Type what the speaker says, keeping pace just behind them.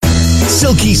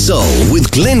Silky Soul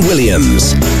with Glyn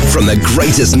Williams. From the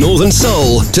greatest northern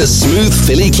soul to smooth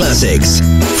Philly classics.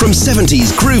 From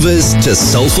 70s groovers to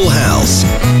soulful house.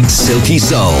 Silky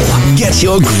Soul. Get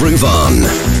your groove on.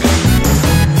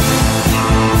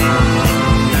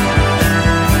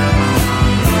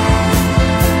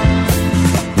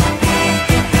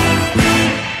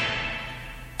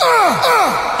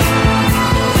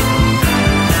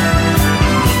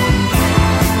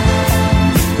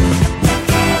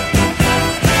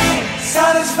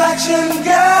 Satisfaction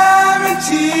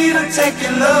guaranteed to take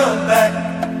your love back.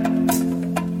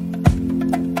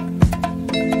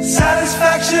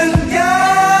 Satisfaction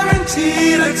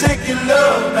guaranteed to take your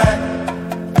love back.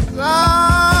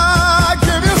 I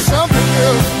give you something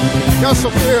good, yes I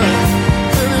will.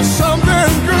 Give you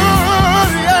something good,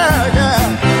 yeah,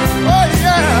 yeah, oh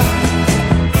yeah.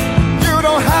 You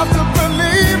don't have to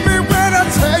believe me when I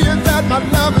tell you that my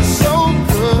love is so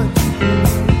good.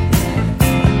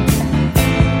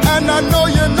 And I know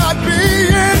you're not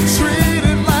being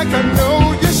treated like I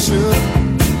know you should.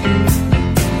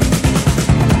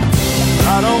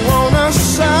 I don't wanna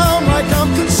sound like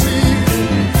I'm conceited,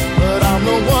 but I'm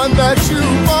the one that you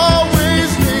always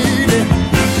needed.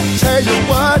 Tell you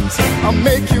what, I'll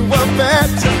make you a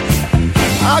bet.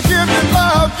 I'll give you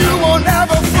love you won't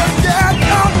ever forget.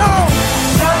 No, no.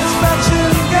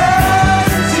 Satisfaction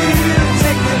guaranteed to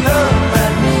take your love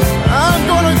back. I'm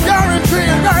gonna guarantee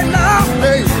it right now,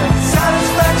 baby.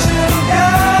 Satisfaction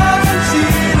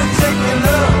guaranteed to take your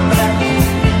love back.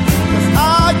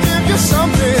 I'll give you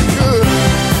something good.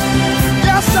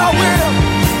 Yes, I will.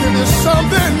 Give you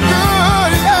something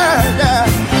good, yeah, yeah.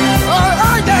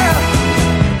 Oh, yeah.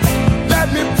 Let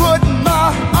me put my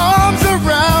arms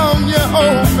around you,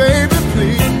 oh, baby,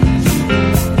 please.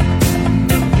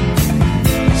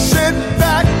 Sit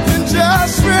back and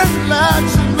just relax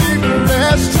and leave the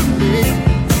rest to me.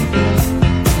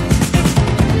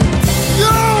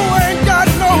 You ain't got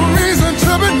no reason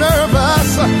to be nervous.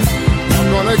 I'm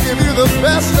gonna give you the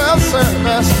best of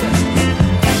service.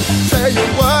 Tell you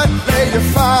what, lay you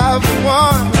 5 to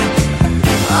 1.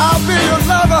 I'll be your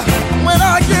lover when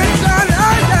I get done,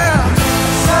 oh yeah.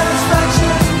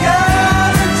 Satisfaction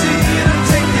guaranteed to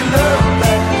take your love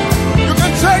back. You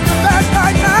can take it back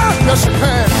right now, yes you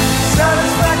can.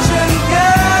 Satisfaction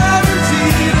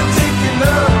guaranteed to take your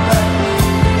love back.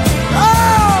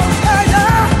 Oh, yeah,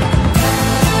 yeah.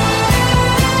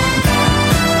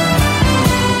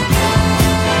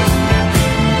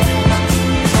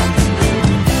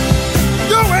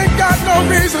 You ain't got no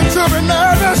reason to be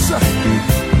nervous,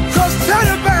 'cause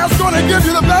Teddy Bear's gonna give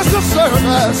you the best of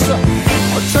service.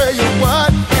 I'll tell you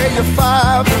what, pay you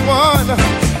 5 to 1.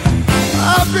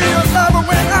 I'll be your lover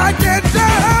when I get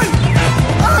done.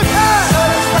 Oh, yeah.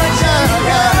 Satisfaction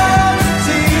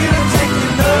guaranteed to take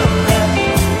your love back.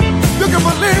 You can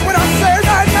believe what I say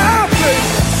right now, please.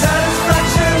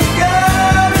 Satisfaction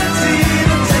guaranteed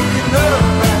to take your love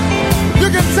back. You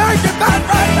can take it back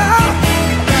right now.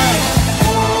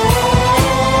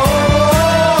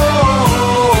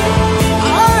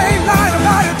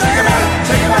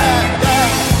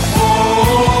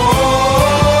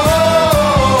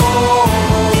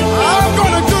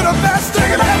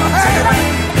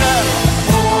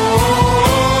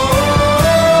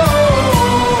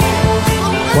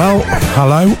 Well,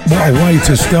 hello, what a way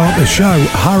to start the show.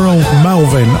 Harold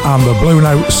Melvin and the Blue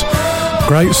Notes.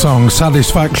 Great song,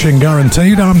 Satisfaction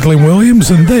Guaranteed. I'm Glyn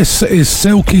Williams and this is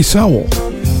Silky Soul.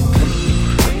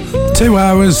 2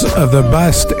 hours of the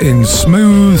best in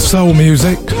smooth soul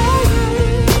music.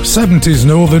 70s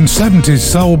northern, 70s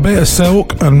soul, bit of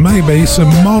silk and maybe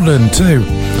some modern too.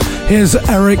 Here's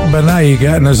Eric Benet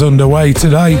getting us underway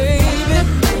today.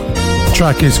 The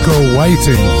track is called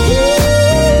Waiting.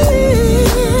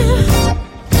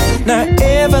 Now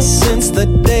ever since the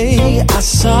day I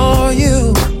saw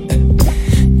you,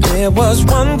 there was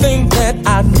one thing that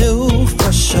I knew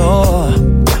for sure.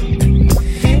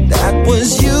 That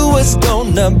was you was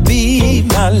gonna be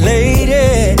my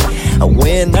lady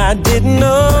when I didn't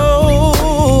know.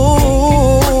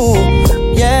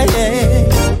 Yeah,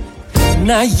 yeah.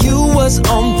 Now you was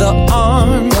on the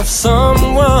arm of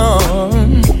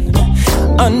someone.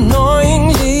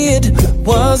 Annoyingly it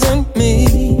wasn't me.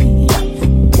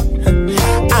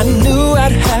 I knew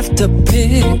I'd have to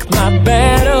pick my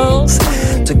battles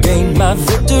to gain my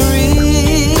victory.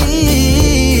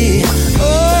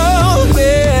 Oh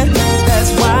yeah,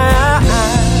 that's why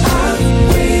I've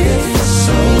waited for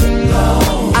so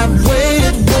long. I've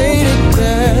waited,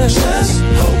 girl, just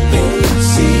hoping to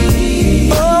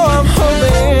see. Oh, I'm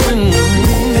hoping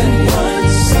that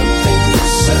once something you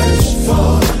search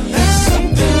for, that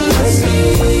something was me.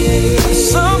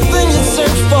 Something you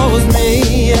search for was me.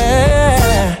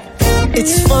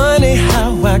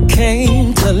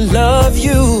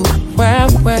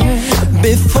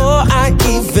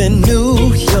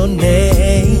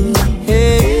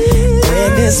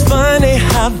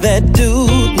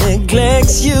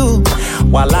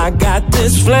 while I got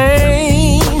this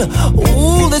flame,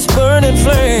 ooh, this burning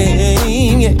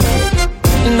flame, yeah.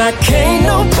 Now can't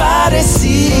nobody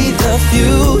see the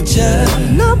future.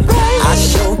 I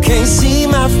sure can't see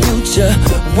my future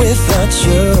without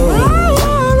you.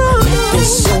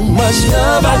 There's so much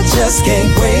love, I just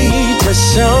can't wait to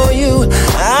show you.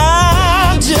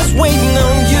 I'm just waiting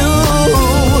on you.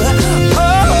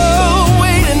 Oh,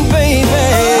 waiting, baby.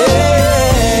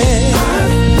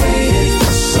 I've waited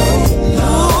for so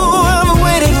long. Oh, I've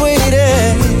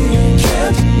waited.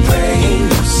 Kept praying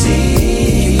to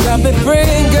see. You got me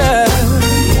praying, girl.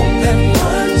 That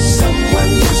one,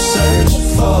 someone you search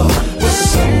for was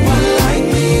someone like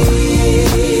me.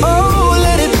 Oh,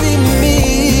 let it be me,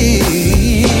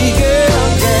 girl,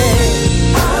 yeah.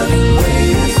 I've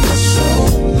waited for so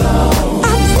long.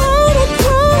 I've waited,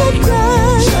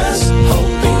 just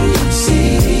hoping you'd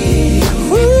see.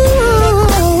 Ooh,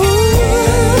 that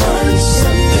one,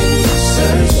 something you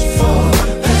search for,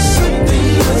 that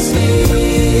something was me.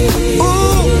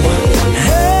 Ooh,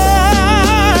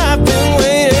 I've been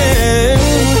waiting,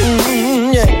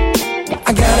 yeah. I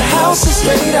got a house that's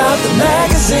straight out the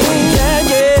magazine, yeah.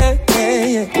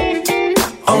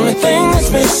 Only thing that's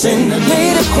missing, I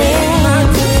need a queen, my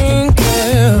queen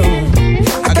girl.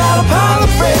 I got a pile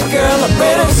of bread, girl, I'm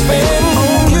ready to spend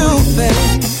on you,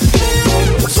 babe.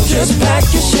 So just pack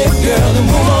your shit, girl, and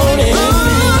move on in.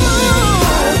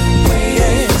 I've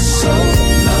waited so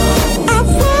long.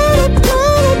 I've waited,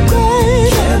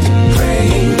 kept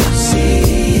praying to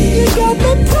see. You got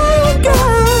me praying,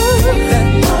 girl. That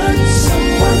one,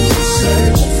 someone you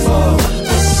search for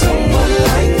was someone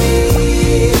like me.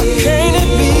 Can it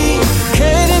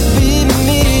be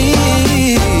me?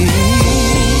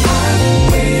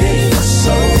 I've waited for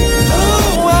so long.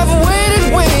 Oh, I've waited.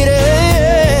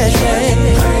 Kept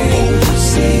praying to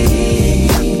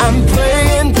see. I'm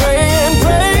praying, yeah.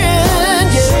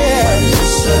 Someone you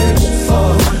search for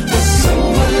was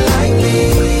someone like me.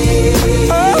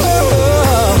 Oh,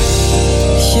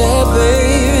 yeah,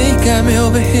 baby, got me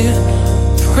over here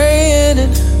praying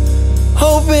and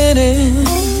hoping and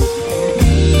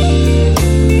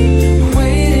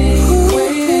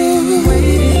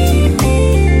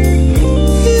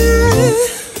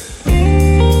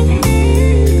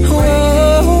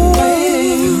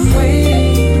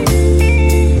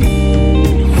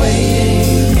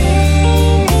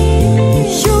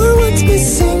you're what's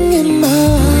missing in my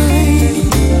life.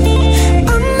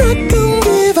 I'm not gonna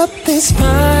give up this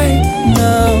fight,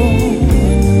 no.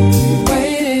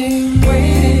 Waiting.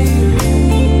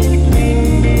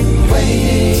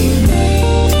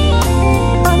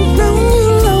 I've known you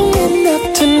long enough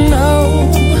to know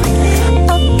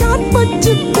I've got what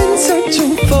you've been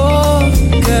searching for,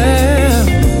 girl.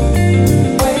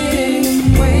 Waiting.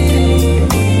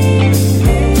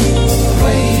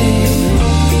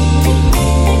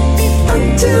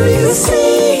 Until you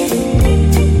see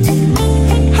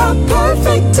how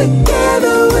perfect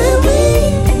together we'll be,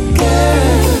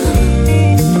 girl.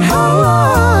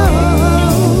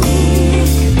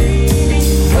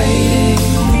 Waiting.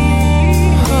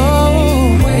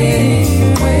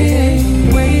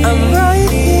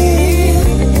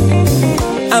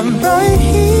 I'm right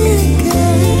here,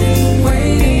 girl.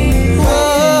 Waiting.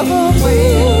 Waiting for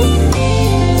you.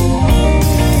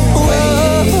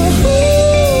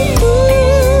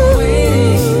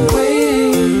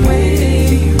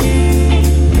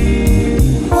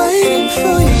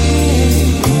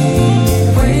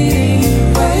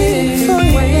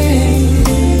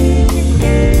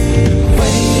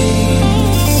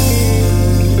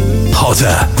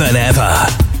 Hotter than ever.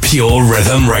 Pure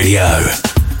Rhythm Radio.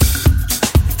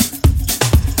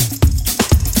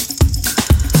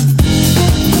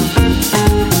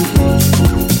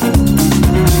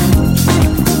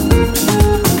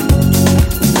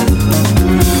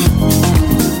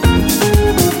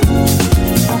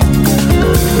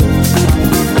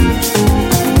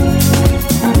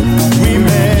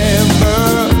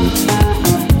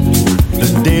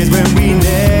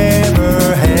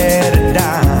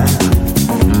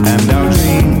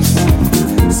 Dreams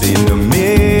seem to me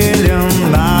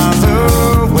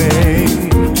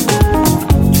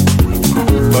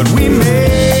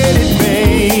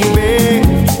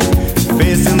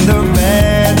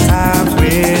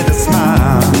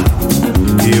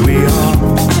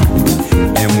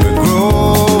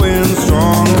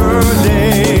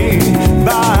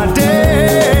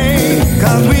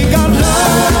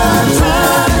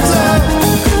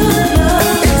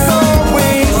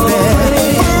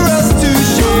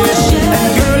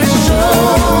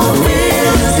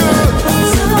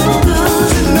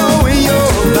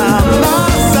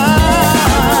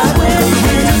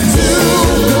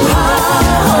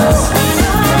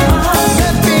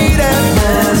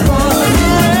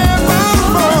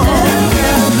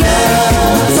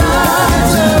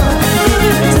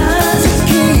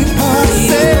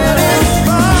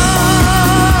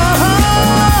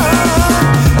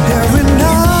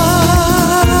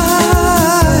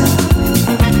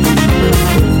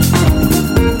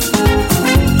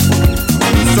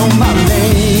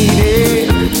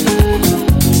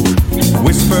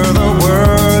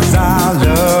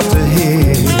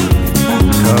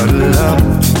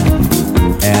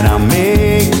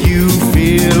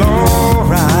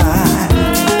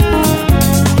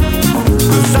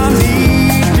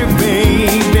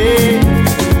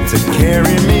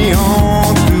me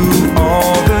on through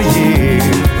all the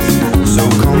years. So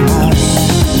come on,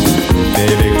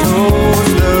 baby,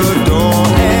 close the door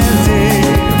and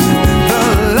dim the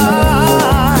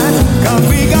lights, 'cause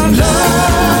we got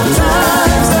love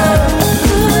times up.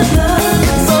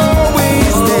 It's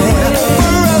always there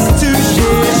for us to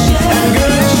share, and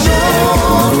girl, it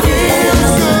sure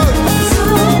feels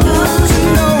good to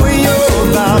know you're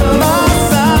by my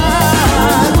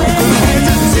side. 'Cause we're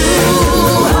just two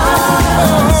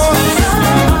hearts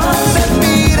that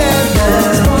beat and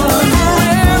burn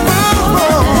forever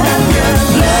wrong. And yes,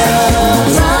 love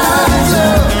times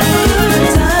up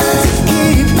to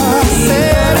keep us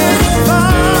satisfied.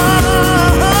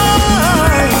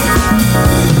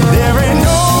 There ain't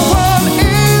no one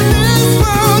in this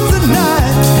world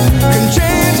tonight can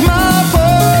change my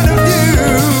point of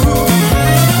view.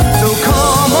 So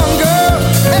come on, girl,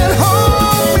 and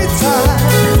hold me tight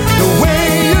the way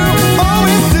you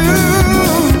always do.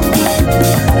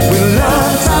 With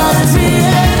love times me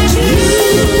and you.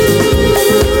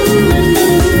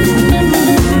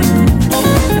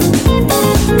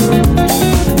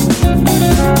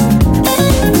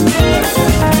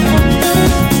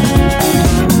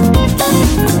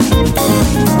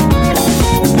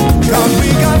 Cause we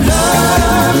got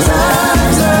love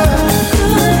times up.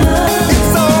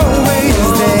 It's always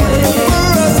there for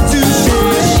us to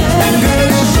share. And girl,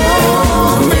 it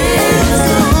sure feels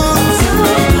good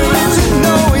to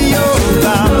know you're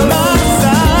by my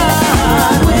side.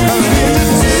 'Cause we're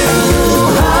just two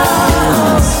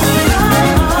hearts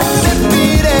that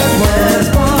beat and burn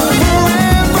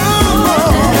forever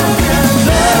wrong.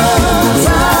 Love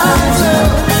times up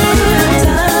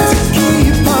to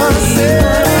keep us satisfied.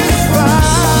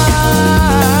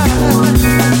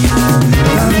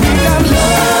 'Cause we got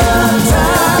love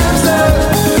times up.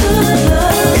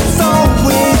 It's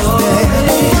always there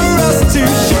for us to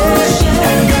share.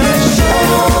 And girl, it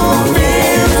sure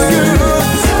feels good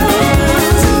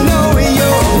to know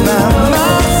you're by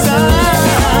my side.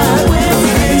 'Cause we're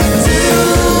just two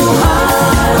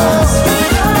hearts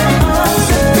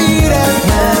that beat and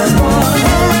burn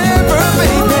forever,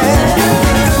 baby.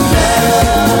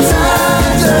 Love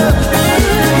times up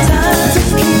to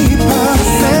keep us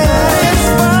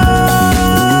satisfied.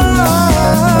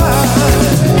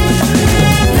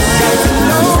 Got to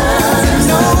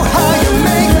know how you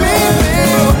make me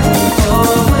feel.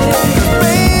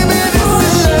 Baby, this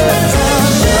is love time.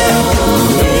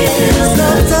 It's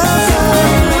love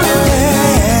time, yeah.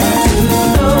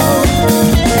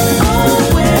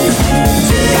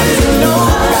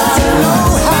 Got to know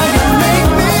how you make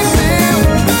me feel.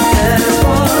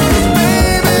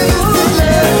 Baby, this is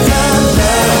love time,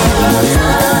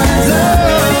 love,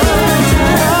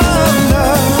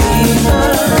 love.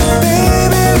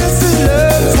 Baby, this is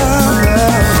love time,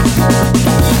 love.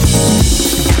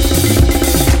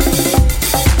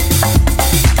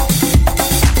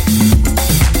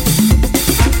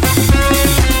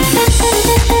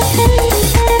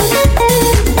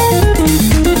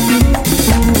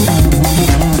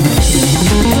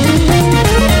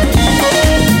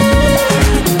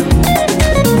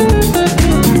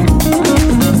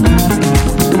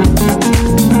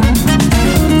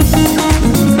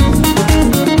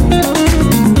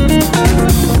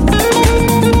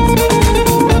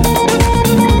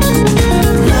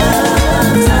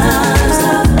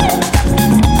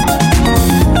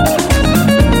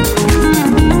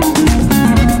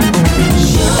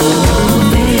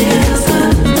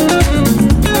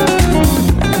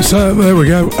 So there we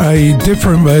go, a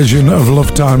different version of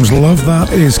Love Times Love.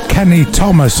 That is Kenny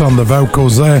Thomas on the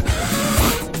vocals there.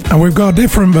 And we've got a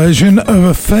different version of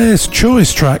a First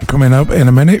Choice track coming up in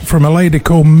a minute from a lady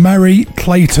called Mary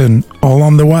Clayton, all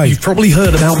on the way. You've probably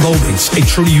heard about Volbeats, a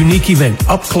truly unique event,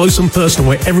 up close and personal,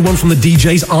 where everyone from the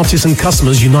DJs, artists and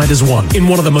customers unite as one. In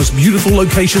one of the most beautiful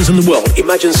locations in the world,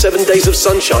 imagine 7 days of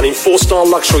sunshine in 4-star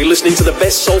luxury, listening to the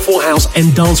best soulful house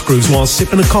and dance grooves while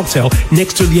sipping a cocktail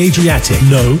next to the Adriatic.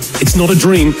 No, it's not a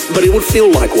dream, but it would feel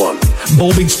like one.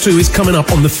 Volbeats 2 is coming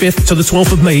up on the 5th to the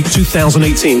 12th of May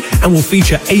 2018 and will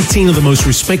feature 18 of the most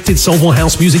respected soulful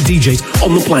house music DJs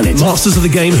on the planet. Masters of the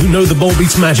game who know the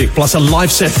Volbeats magic, plus a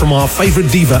live set from our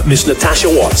favorite diva, Miss Natasha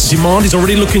Watts. Demand is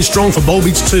already looking strong for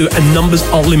Volbeats 2 and numbers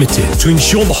are limited. To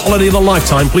ensure the holiday of a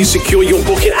lifetime, please secure your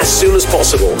booking as soon as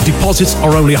possible. Deposits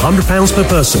are only £100 per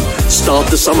person. Start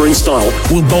the summer in style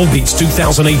with Volbeats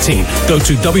 2018. Go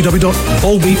to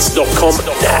www.volbeats.com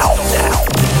now.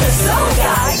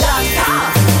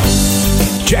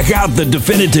 Check out the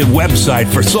definitive website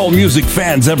for soul music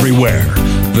fans everywhere,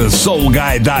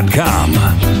 thesoulguy.com.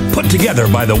 Put together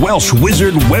by the Welsh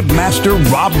wizard webmaster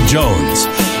Rob Jones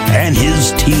and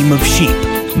his team of sheep.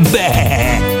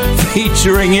 Bah!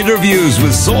 Featuring interviews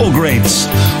with soul greats,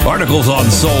 articles on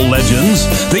soul legends,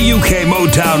 the UK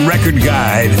Motown Record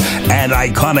Guide, and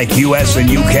iconic US and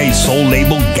UK soul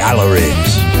label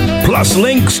galleries. Plus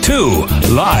links to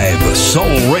live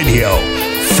soul radio,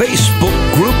 Facebook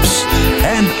groups,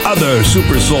 and other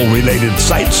Super Soul related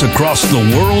sites across the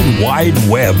World Wide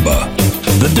Web.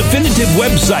 The definitive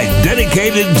website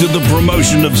dedicated to the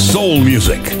promotion of soul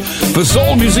music for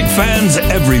soul music fans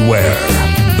everywhere.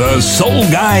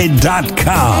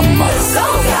 TheSoulGuide.com.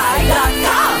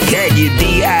 TheSoulGuide.com. Can you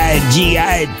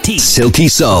D-I-G-I-T? Silky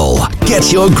Soul.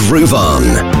 Get your groove on.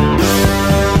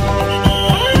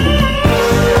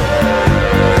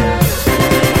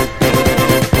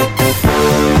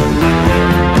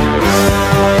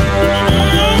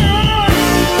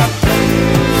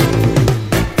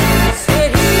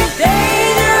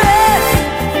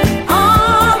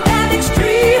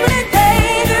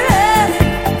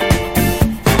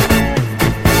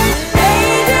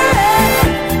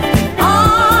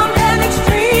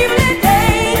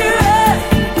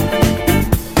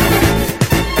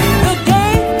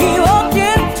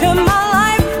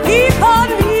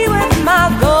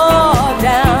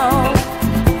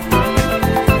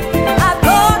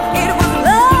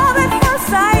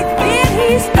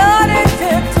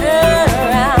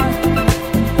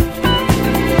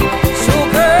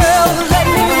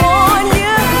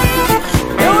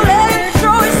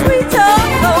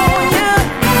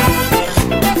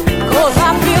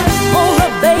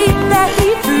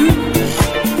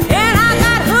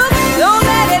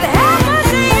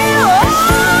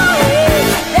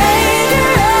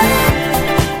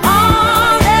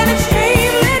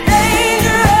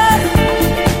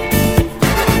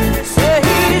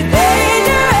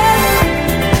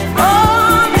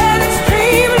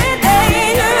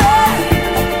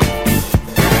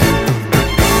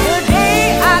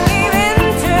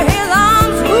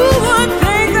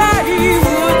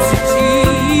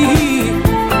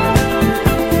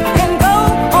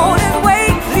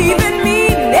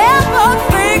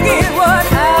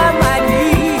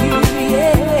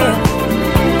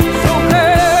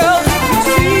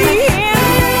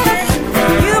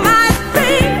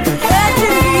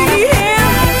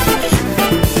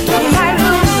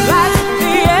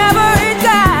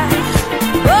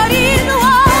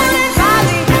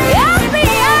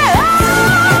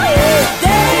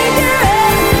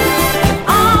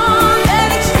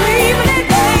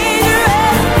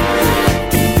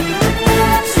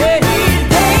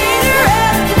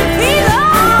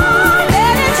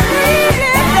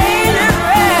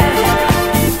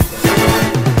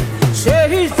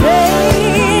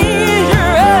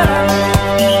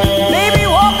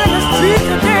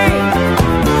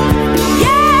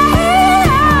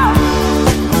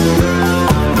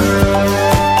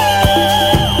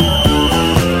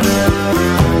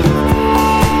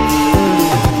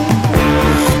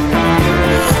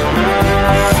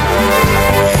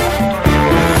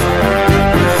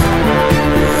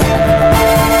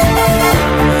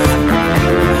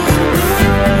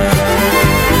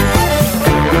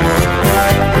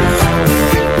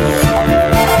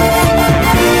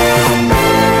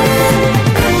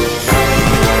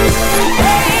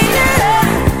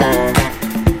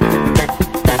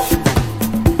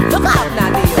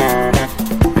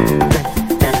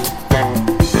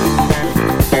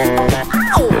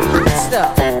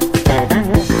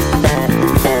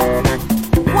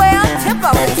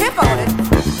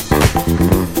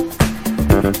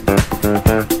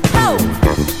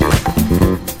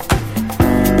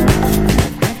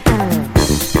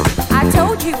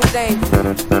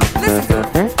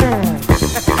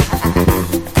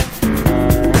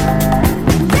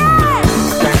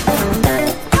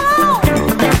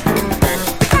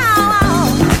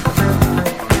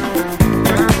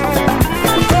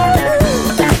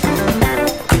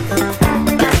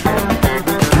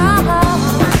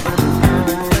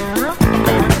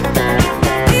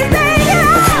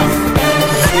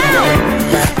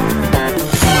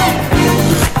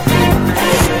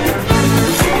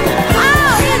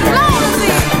 Oh, it's long.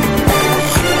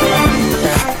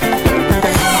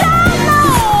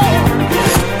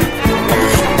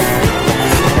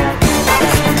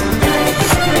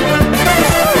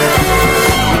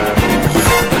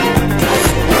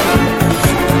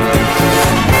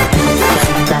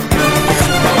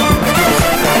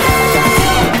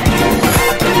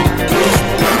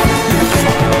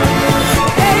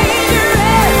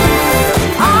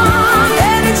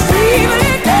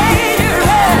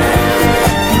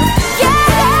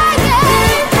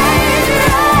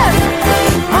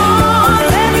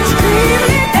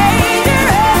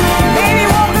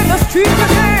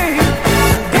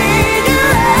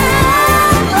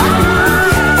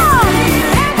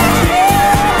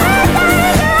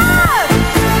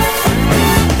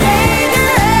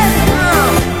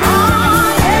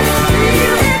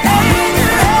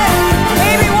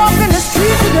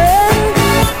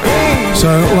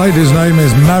 This lady's name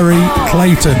is Mary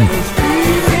Clayton.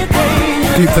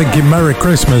 Keep thinking Merry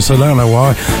Christmas, I don't know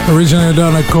why. Originally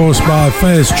done, of course, by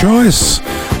Fair's Choice,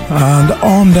 and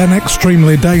Armed and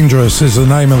Extremely Dangerous is the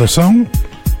name of the song.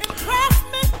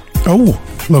 Oh,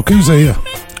 look who's here.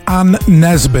 Ann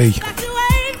Nesby.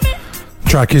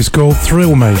 Track is called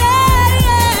Thrill Me.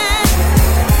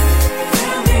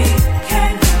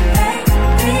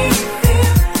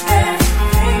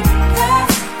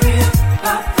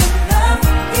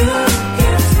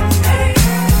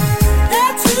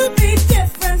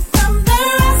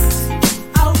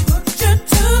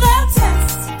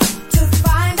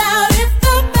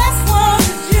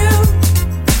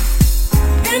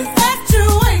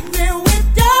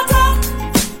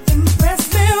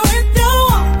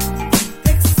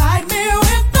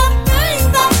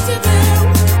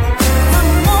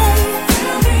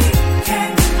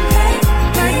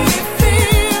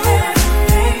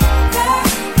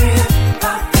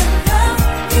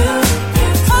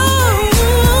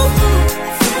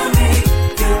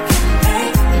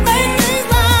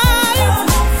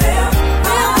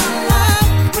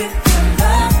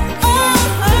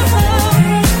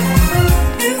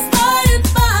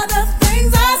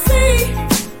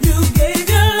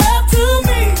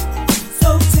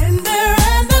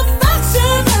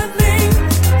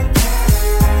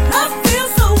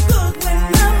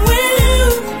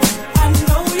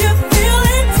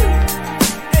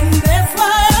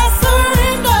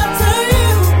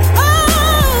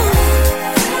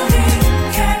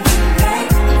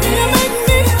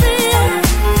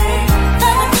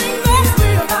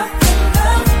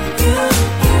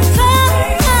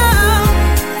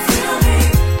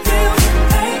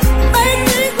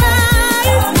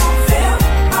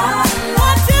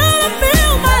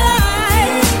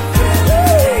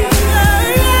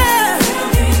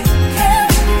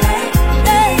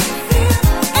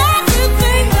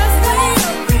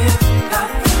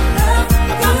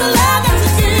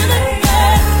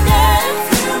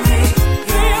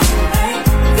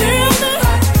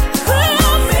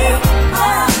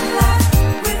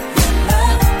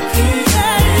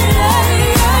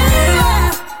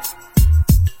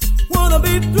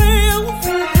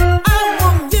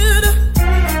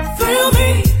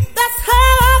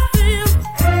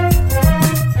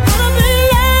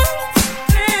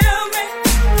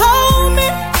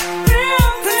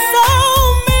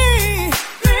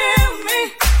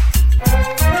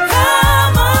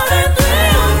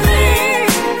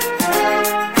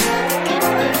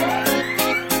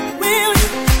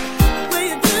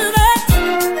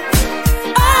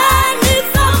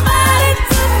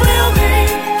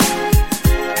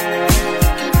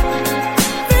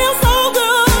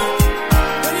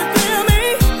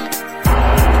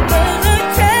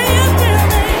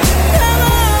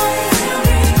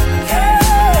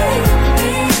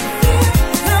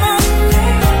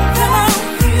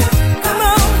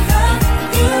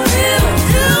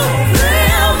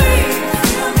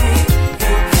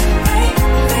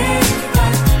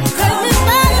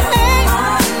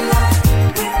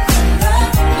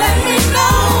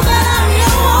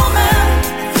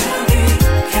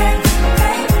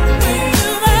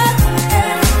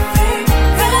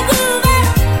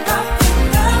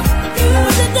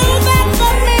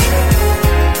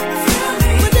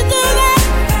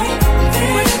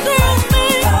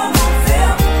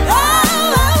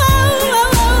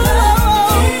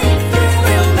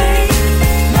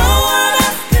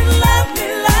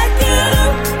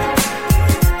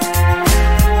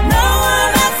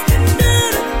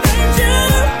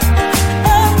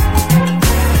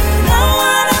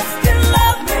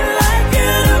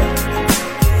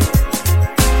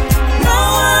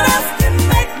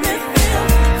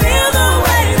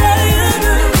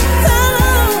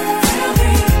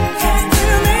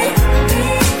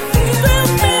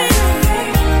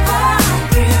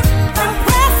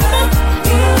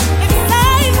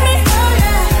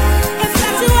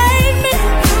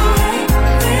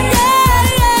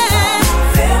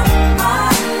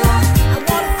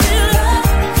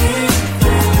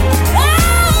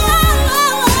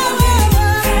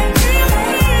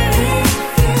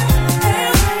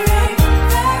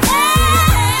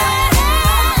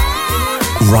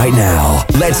 Right now,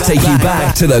 let's take you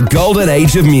back to the golden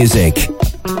age of music.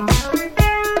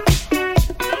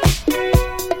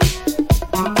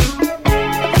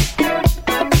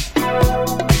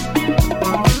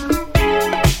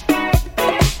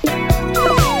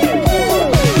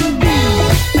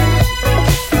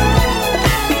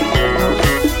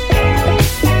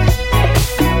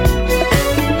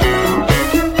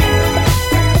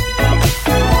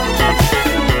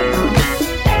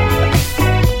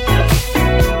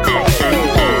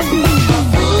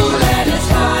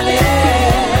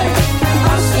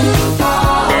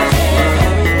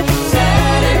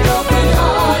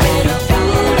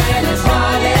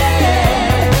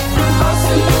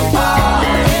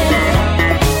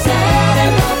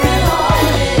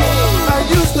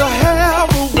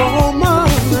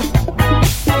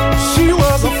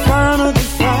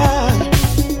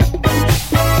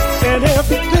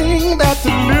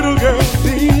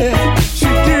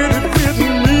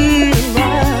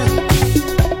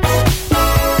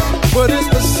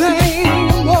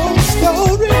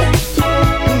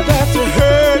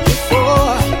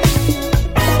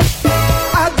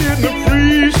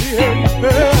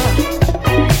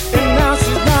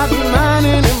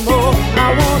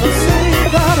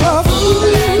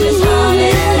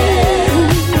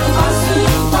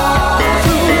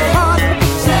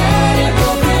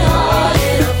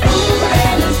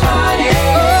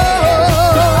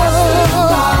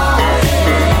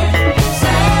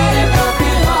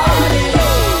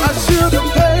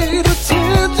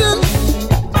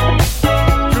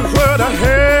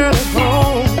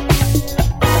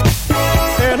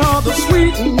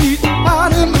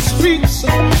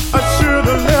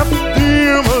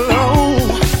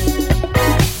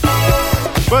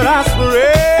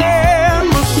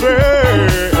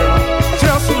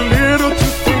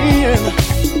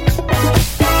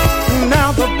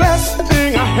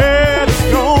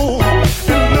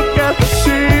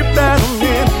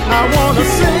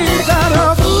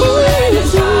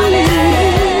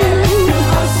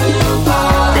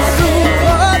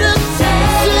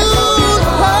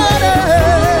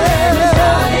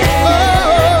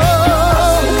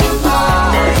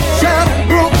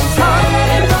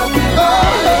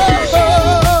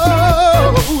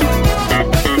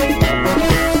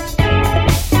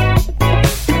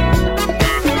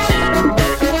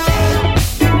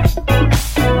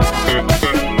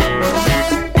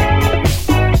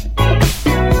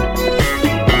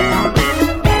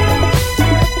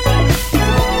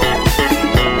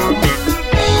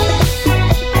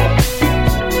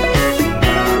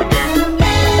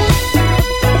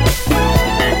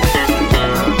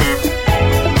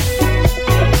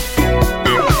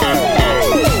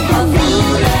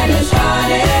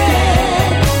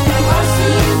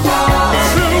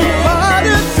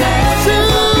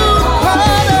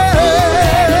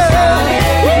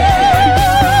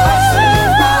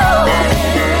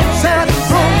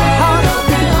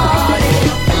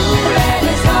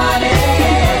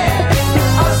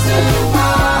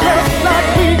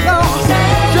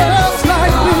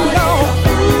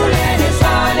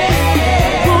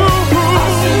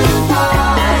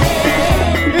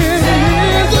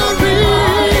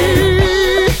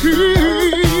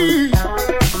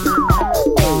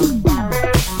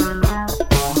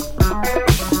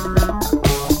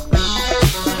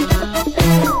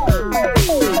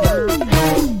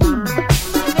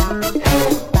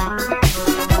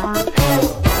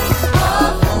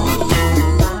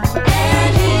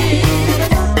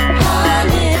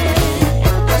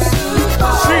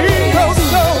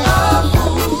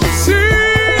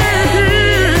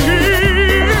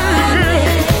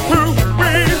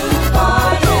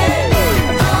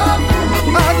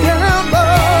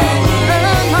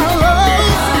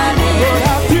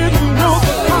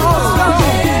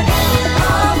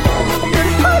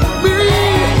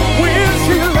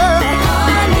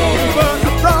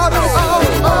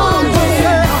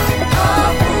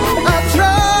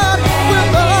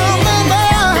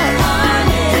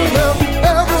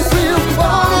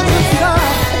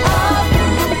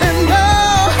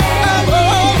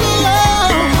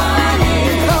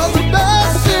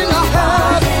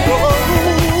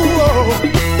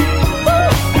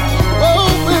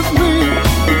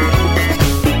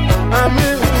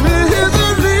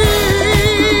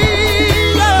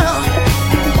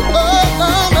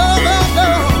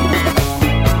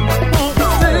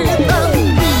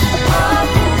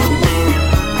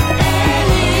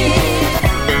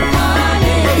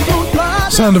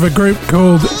 sound of a group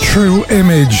called True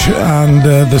Image, and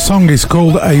the song is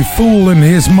called A Fool and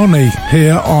His Money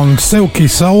here on Silky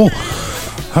Soul.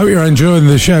 Hope you're enjoying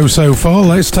the show so far.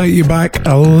 Let's take you back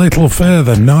a little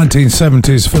further,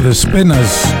 1970s for the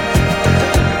Spinners.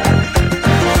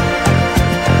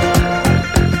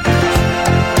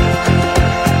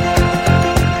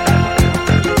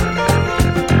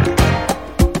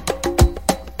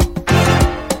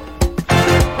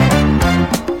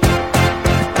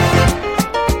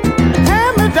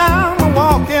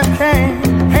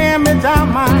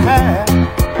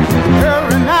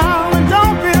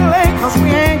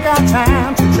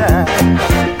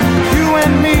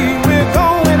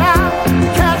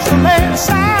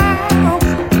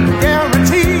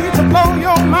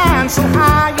 So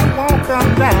high you won't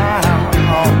come down.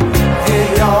 Hey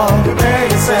y'all, prepare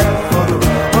yourself for the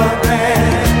rubber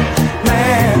band.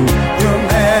 Man, you'll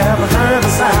never heard a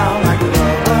sound like the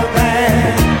rubber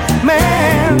band.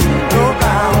 Man, you're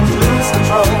bound to lose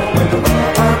control when the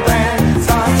rubber band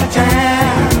starts to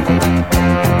jam.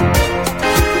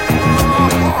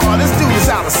 Oh, this dude is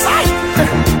out of sight.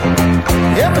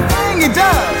 Everything he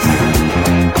does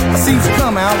seems to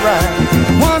come out right.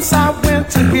 Once I went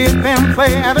to hear them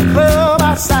play at a club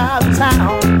outside of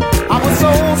town. I was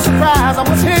so surprised, I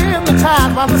was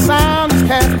hypnotized by the sound his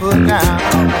cats put down.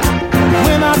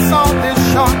 When I saw this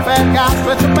short fat guy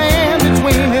stretch a band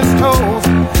between his toes,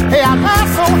 hey, I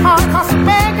laughed so hard cause the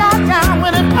band got down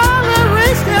when it finally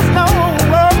reached his nose.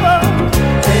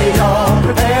 Hey y'all,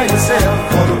 prepare yourself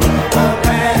for the rubber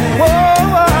band.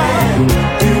 Whoa, man,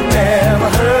 you never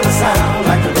heard a sound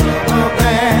like the rubber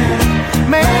band.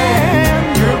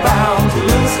 Man, you're bound to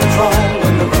lose control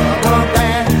when the rubber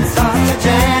band starts to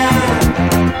jam.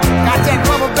 Got that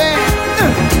rubber band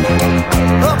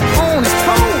up on his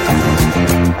toes,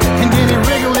 and then he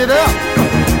wriggled it up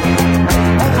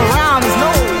around his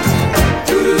nose.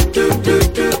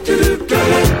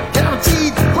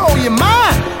 Guaranteed to blow your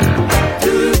mind.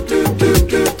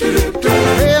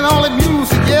 Playing all the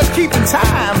music, just keeping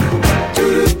time.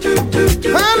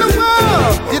 Where in the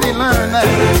world did he learn that?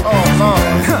 Oh, Lord.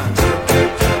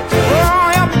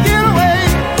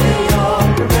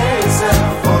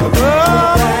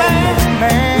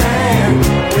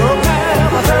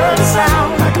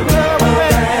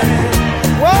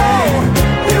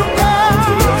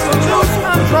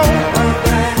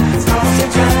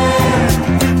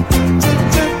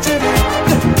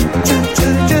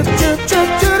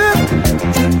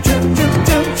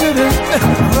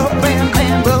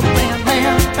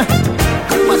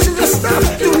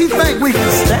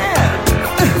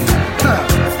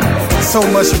 So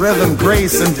much rhythm,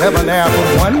 grace, and debonair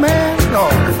from one man? No.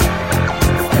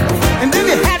 And then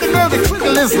he had the nerve to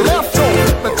twiddle his left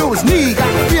toe, but through his knee, got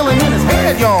the feeling in his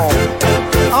head, y'all.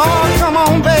 Oh, come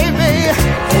on, baby.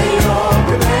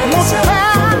 Won't you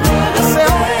cry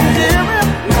yourself, dearie?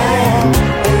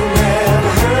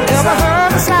 Never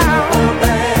heard a sound.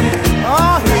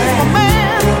 Oh, he's my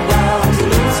man,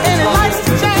 and he likes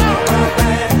to jam.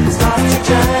 Starts to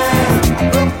jam.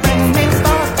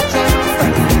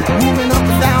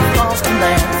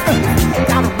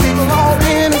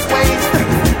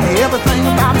 Everything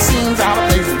about him seems out of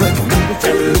place, but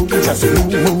moving, just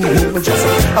moving, just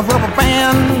a rubber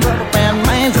band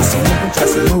man, just moving,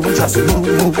 just moving, just a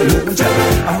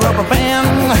rubber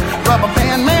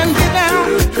band man, get down,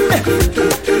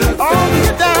 oh,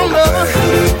 get down, lover.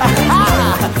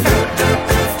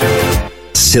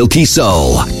 Silky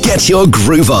Soul, get your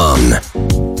groove on.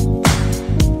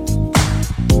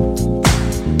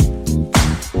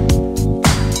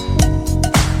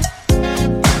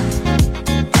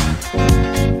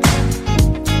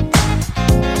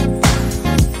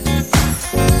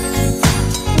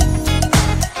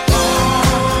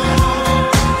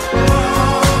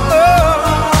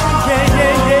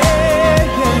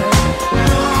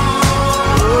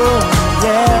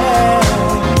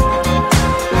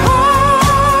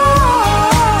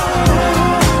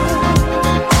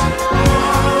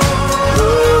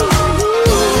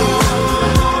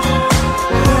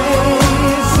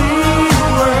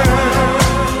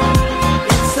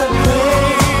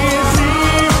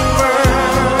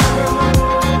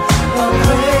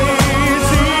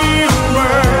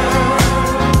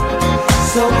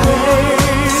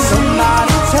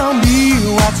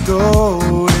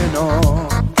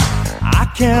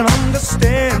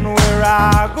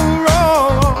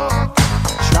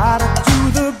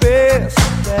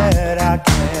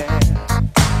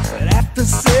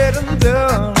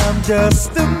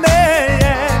 Just a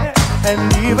man,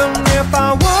 and even if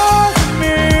I was a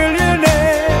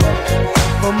millionaire,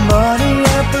 for money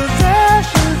and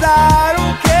possessions I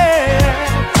don't care.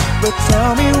 But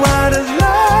tell me, why does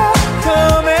love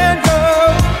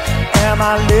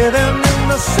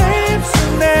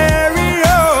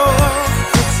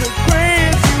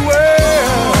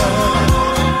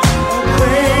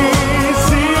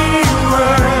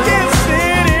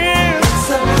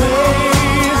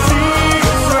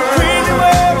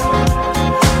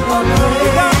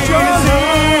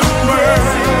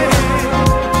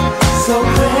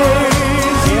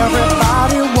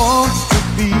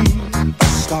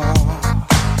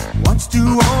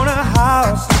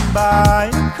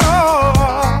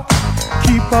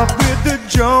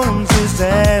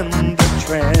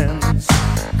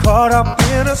caught up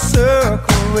in a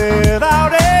circle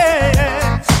without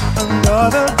ends.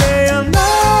 Another day,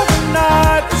 another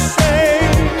night the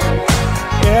same.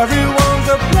 Everyone's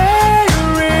a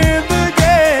player in the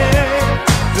game.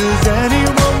 Does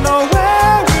anyone know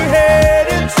where we're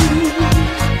headed to?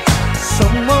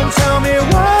 Someone tell me,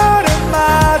 what am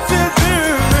I to do?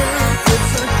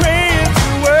 It's a crazy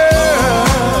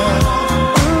world.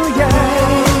 Ooh, yeah.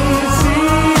 Crazy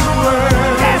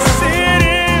world. Yes, it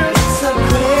is. It's a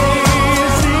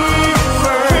crazy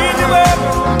world.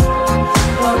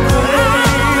 Crazy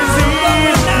world. A crazy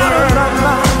world.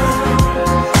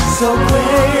 So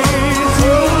crazy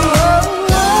world.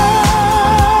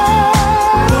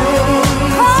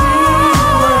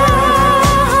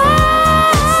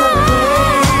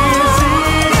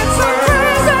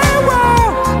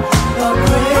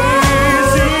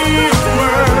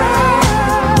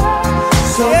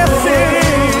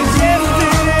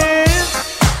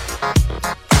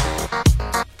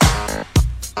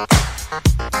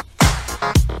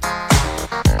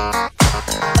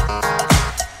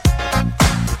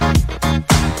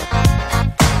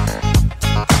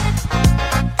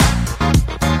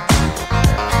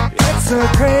 It's a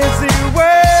crazy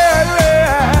world,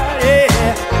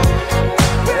 yeah,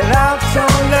 without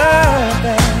your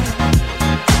loving.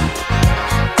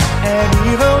 And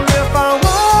even if I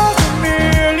was a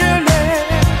millionaire,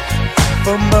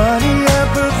 for money and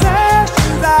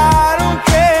possessions I don't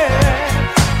care.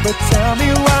 But tell me,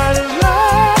 why does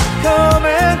life come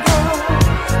and go?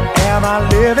 Am I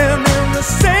living in the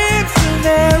same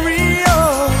scenario?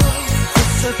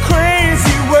 It's a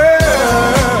crazy world.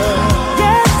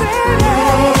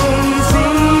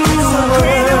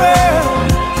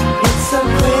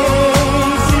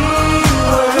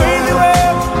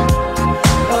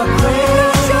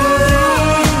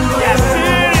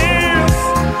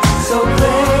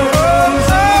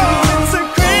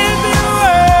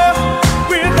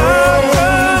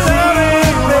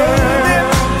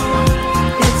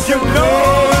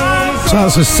 So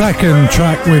that's the second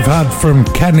track we've had from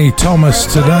Kenny Thomas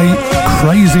today,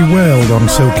 Crazy World on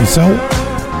Silky Soul.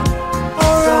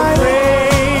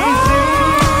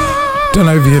 Don't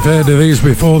know if you've heard of these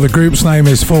before. The group's name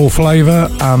is Full Flavour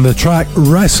and the track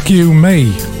Rescue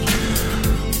Me.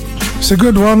 It's a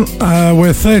good one.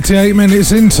 We're 38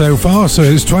 minutes in so far, so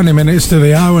it's 20 minutes to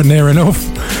the hour, near enough.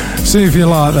 See if you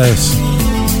like this.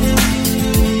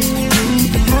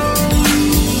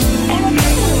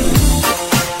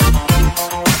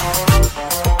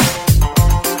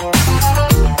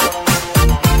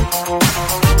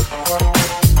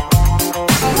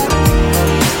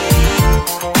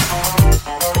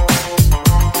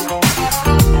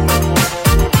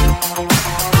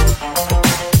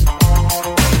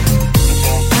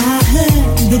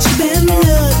 That you've been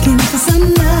looking for some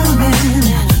loving,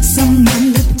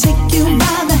 someone to take you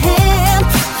by the hand.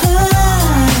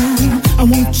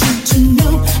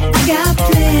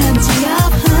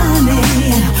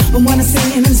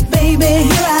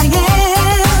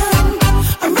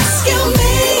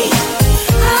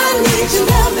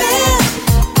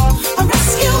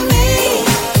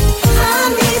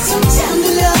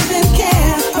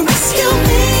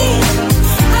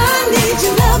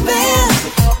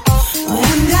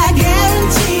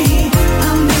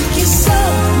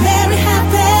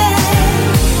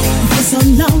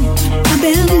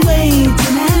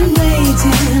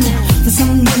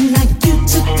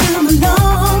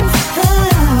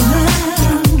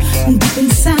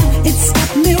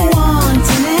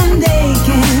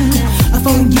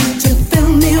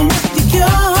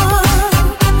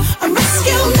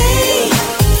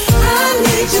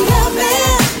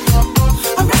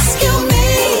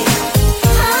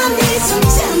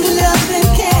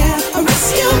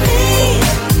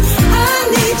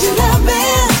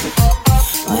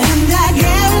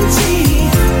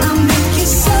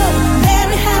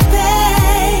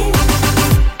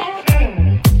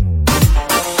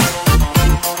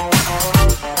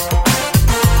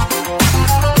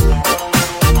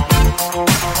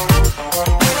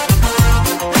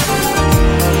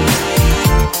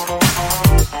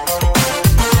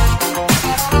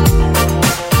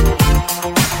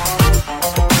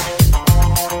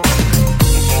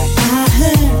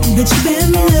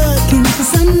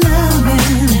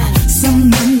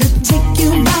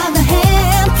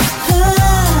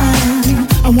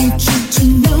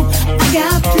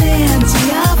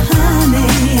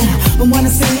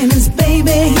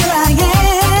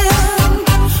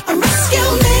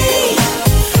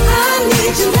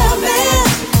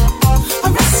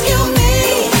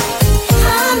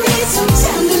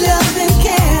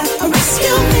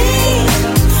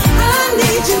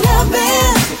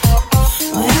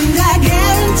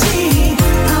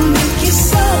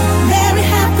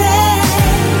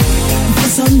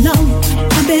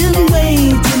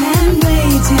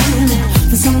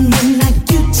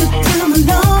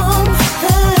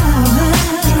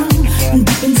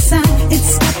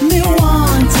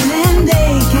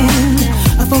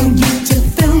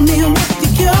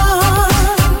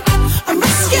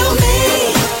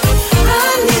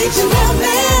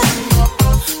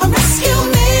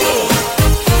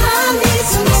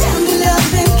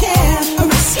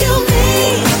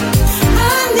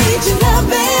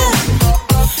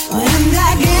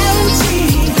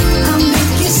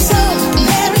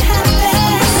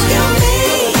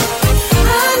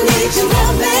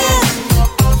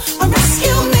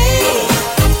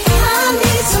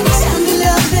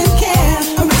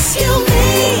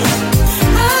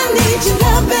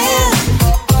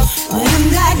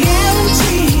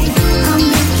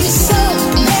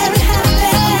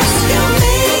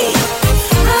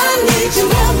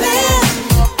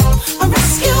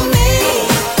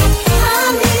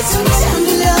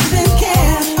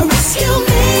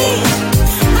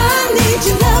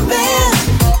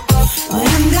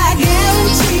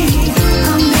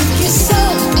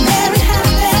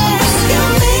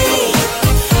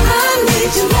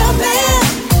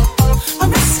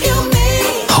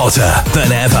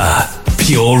 than ever.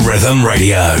 Pure Rhythm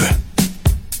Radio.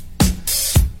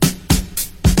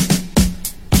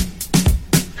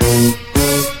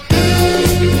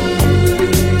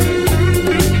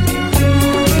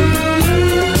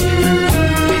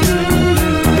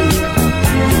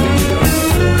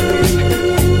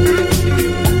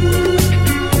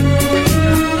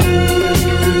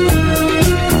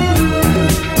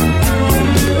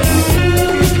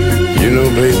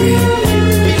 Baby,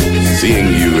 seeing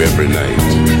you every night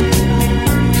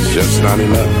is just not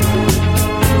enough.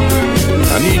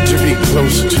 I need to be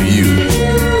close to you,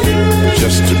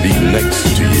 just to be next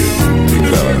to you,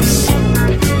 because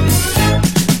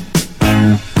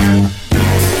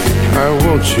I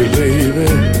want you, baby.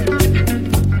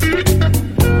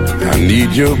 I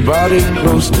need your body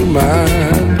close to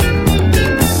mine.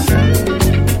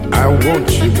 I want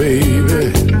you,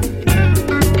 baby.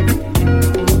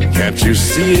 Can't you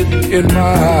see it in my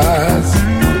eyes?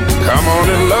 Come on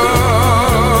and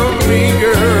love me,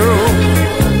 girl.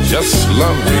 Just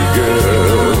love me,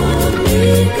 girl.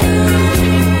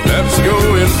 Let's go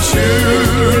into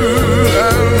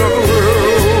another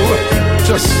world.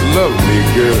 Just love me,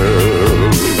 girl.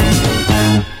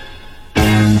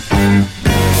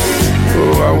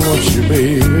 Oh, I want you,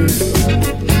 baby.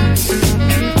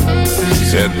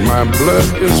 Said my blood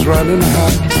is running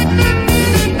hot.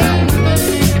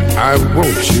 I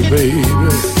want you, baby.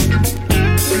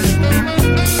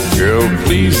 Girl,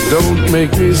 please don't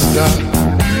make me stop.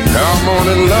 Come on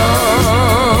and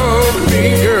love me,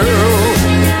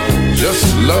 girl. Just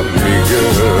love me,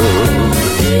 girl.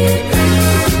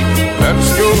 Let's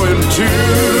go into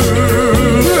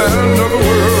another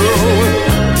world.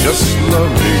 Just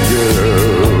love me,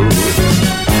 girl.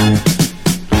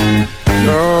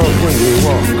 Oh, when you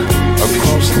walk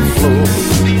across the floor,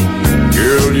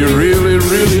 girl, you really,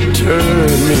 really turn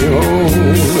me on.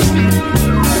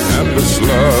 And this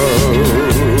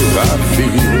love I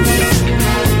feel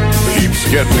keeps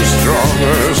getting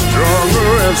stronger, stronger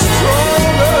and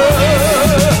stronger.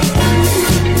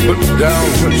 Put down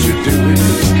what you're doing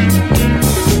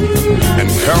and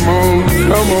come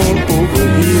on over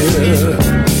here.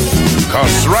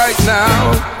 'Cause right now,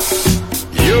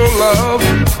 your love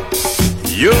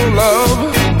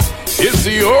is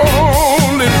the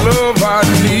only love I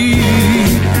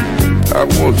need. I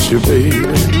want you,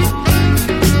 baby.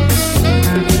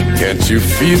 Can't you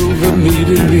feel the need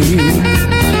in me?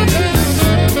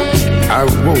 I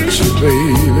want you,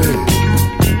 baby.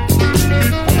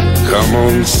 Come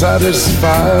on,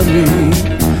 satisfy me.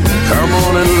 Come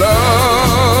on and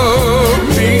love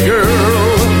me,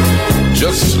 girl.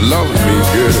 Just love me,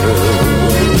 girl.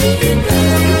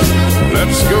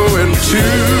 Let's go into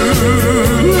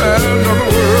another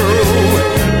world.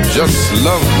 Just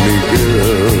love me,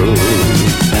 girl.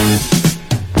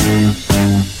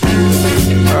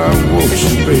 I want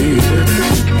you, baby.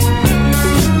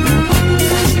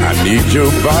 I need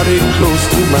your body close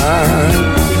to mine.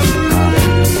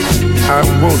 I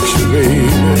want you,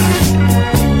 baby.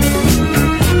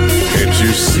 Can't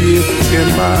you see it in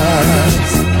my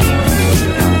eyes?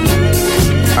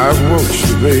 I want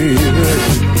you, baby.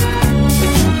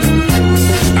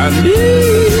 I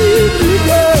need you,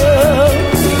 girl.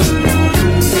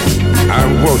 I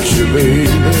want you,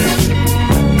 baby.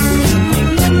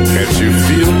 Can't you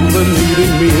feel the need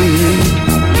in me?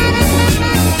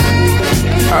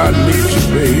 I need you,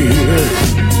 baby.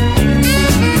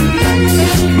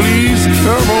 Please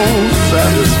come on,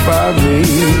 satisfy me.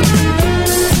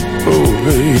 Oh,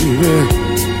 baby.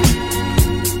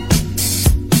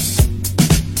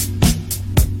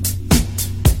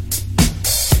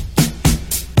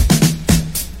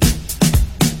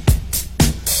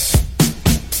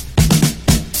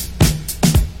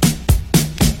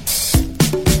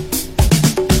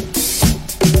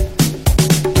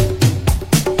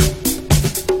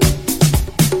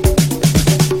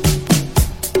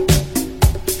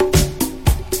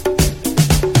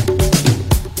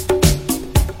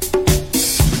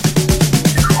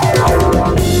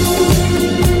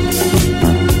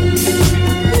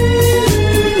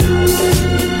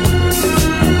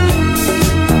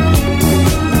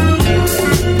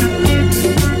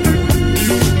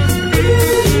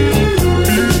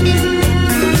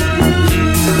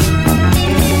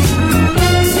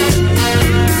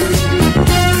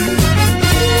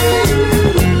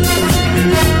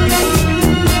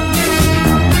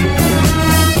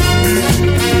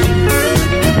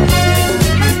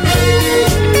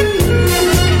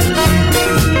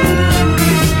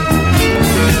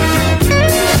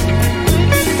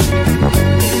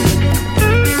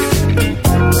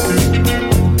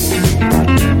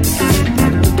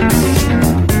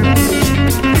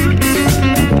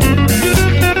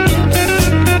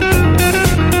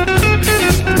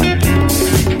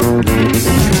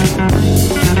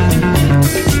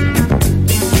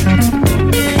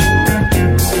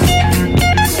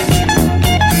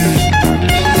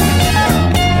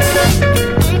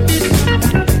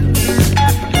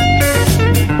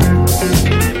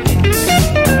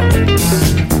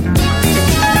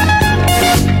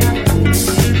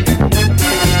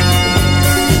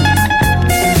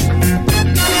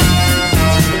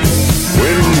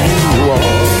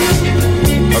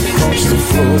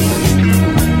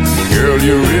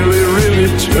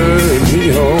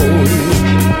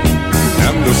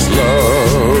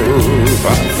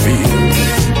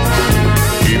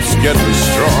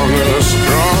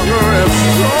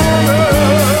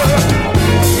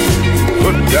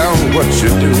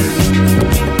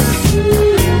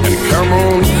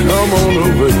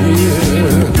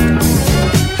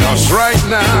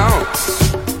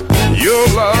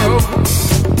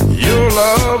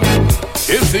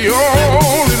 is the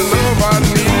only love I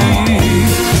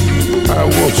need. I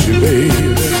want you,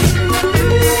 baby.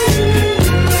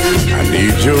 I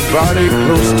need your body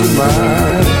close to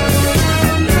mine.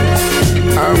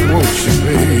 I want you,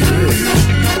 baby.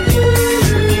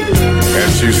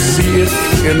 Can't you see it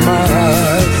in my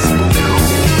eyes?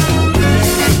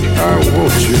 I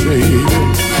want you, baby.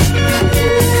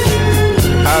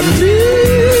 I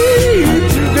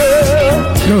need you, girl.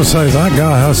 Gotta say, that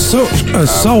guy has such a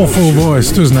soulful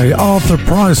voice, doesn't he? Arthur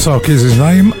Prysock is his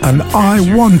name, and I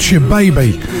Want You,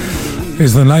 Baby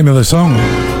is the name of the song.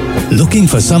 Looking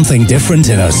for something different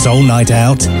in a soul night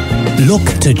out? Look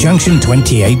to Junction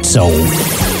 28 Soul.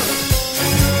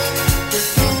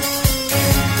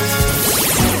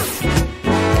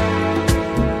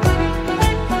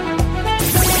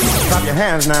 Clap your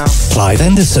hands now. Clive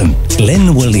Henderson,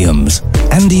 Glenn Williams,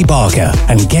 Andy Barker,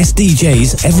 and guest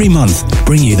DJs every month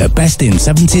bring you the best in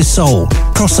 70s soul,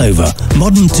 crossover,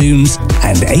 modern tunes,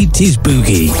 and 80s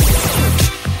boogie.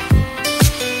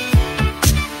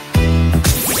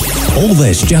 All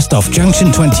this just off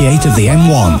Junction 28 of the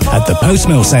M1 at the Post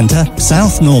Mill Centre,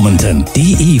 South Normanton,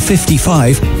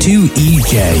 DE55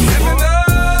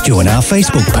 2EJ. Join our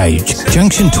Facebook page,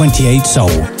 Junction 28 Soul,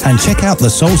 and check out the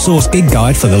Soul Source gig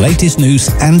guide for the latest news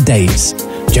and dates.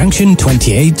 Junction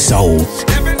 28 Soul.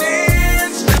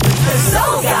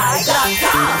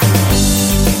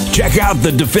 Check out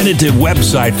the definitive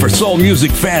website for soul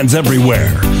music fans everywhere,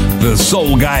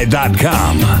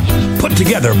 thesoulguy.com. Put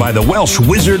together by the Welsh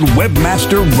wizard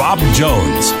webmaster Rob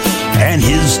Jones and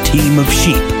his team of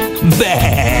sheep.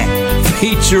 Bah!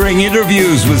 Featuring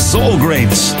interviews with soul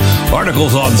greats,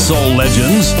 articles on soul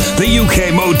legends, the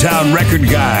UK Motown Record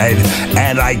Guide,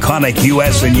 and iconic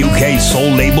US and UK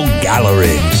soul label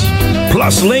galleries.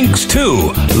 Plus links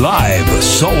to live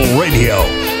soul radio,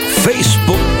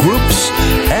 Facebook groups,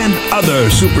 and other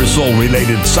Super Soul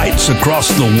related sites across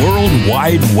the World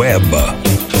Wide Web.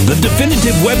 The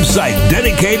definitive website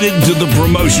dedicated to the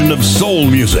promotion of soul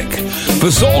music for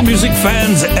soul music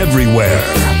fans everywhere.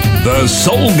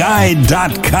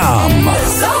 TheSoulGuide.com.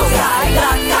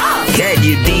 TheSoulGuide.com. Can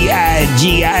you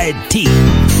D-I-G-I-T?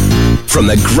 From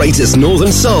the greatest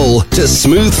Northern Soul to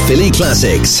smooth Philly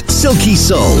classics, Silky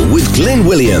Soul with Glenn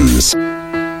Williams.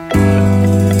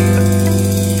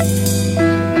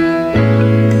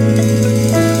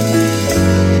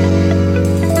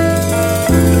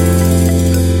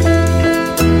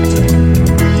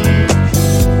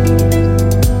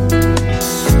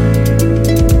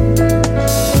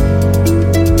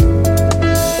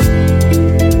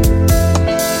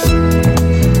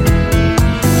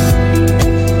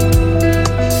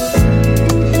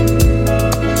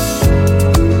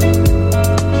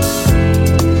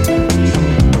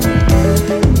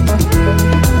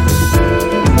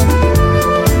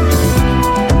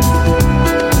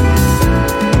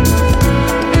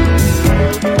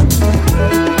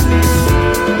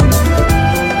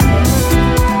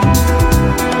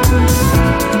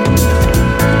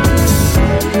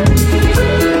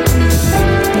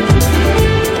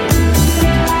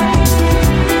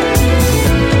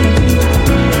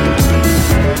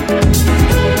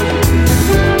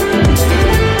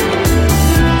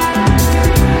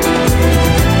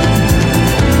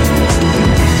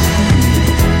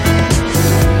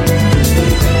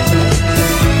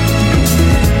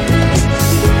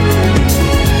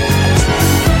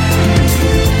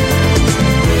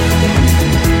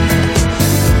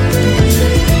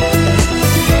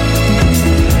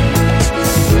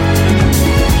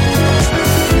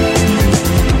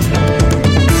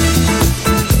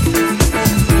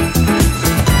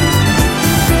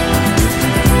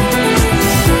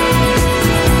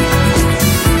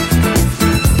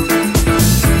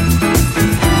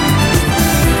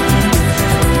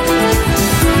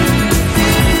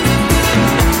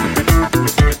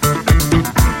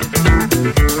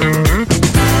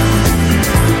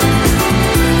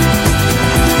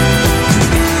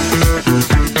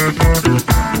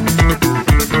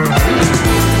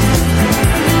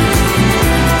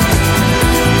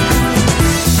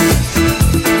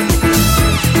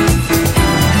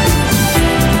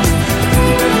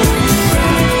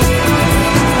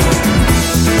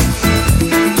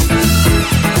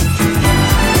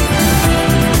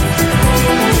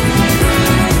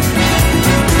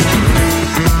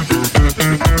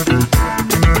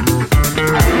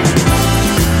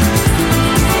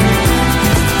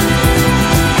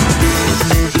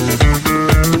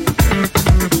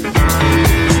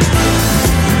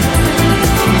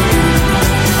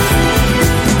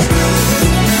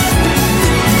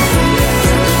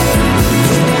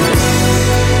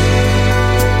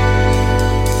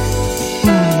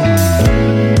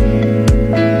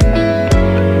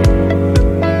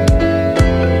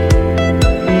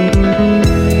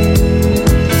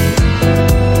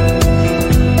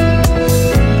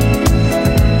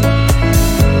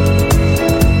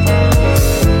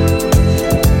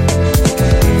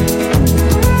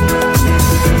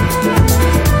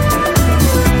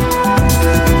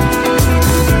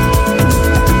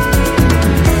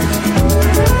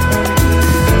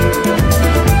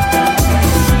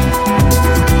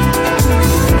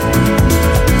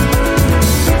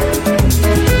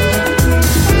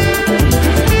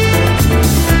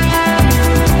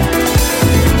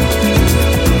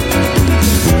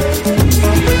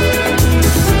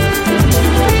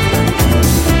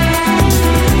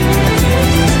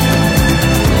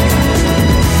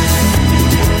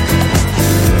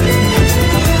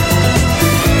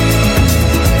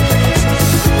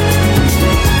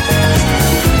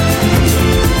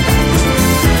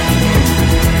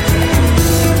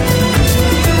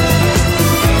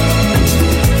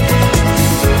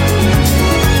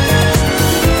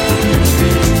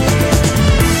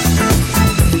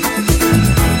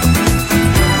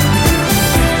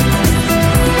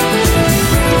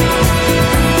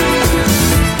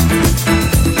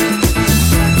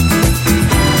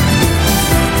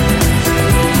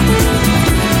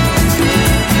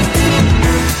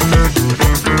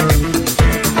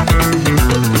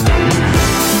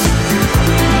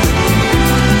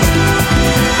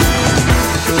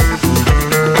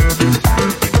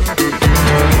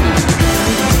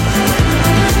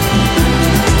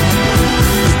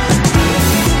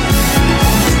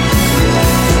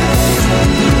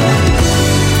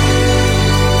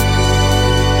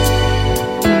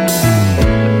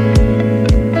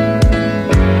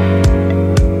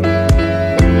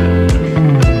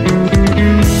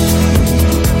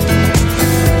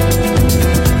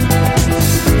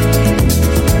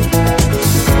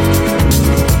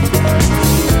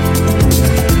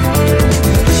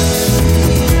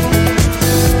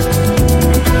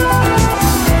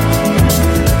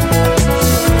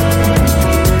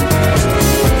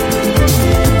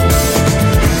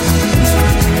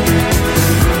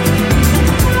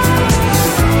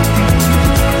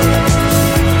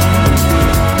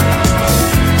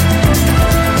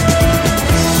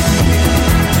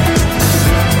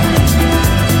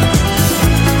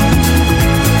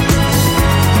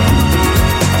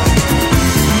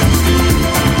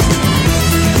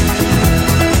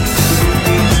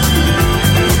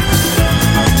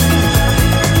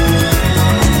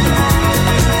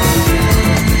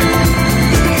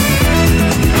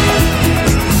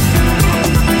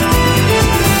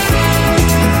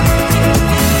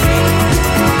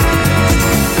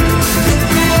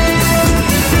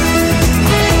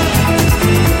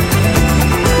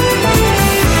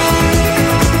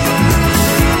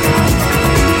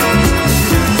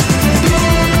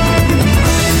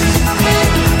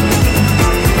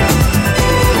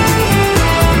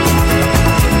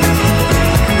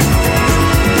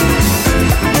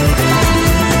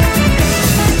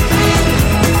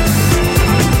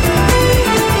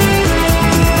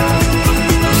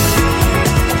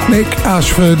 Nick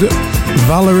Ashford,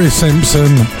 Valerie Simpson,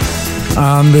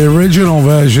 and the original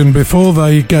version before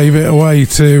they gave it away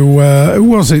to who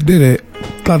was it? Did it?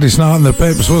 Gladys Knight and the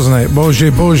Pips, wasn't it?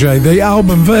 Bourget, the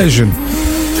album version.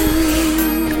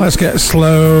 Let's get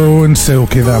slow and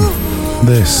silky then.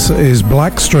 This is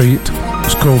Blackstreet.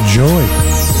 It's called Joy.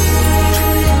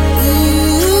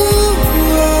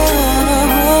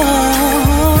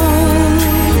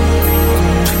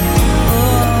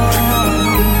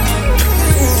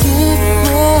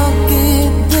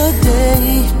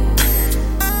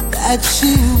 That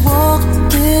she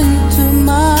walked into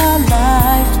my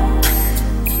life.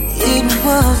 It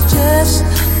was just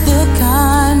the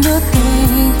kind of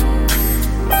thing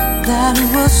that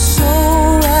was so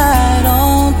right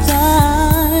on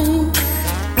time.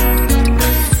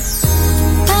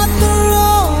 After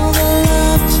all the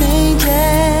love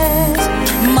changes,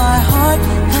 my heart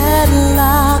had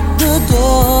locked the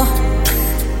door.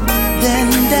 Then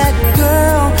that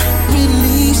girl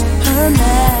released her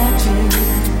magic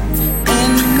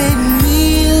and made me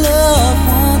love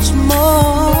once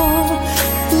more.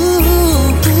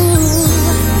 Ooh,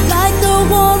 like the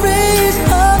warm rays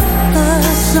of the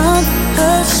sun,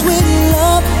 her sweet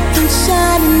love came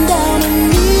shining down on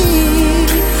me.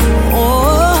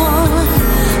 Oh,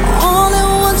 all at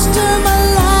once turned my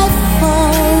life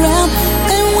around,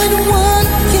 and with one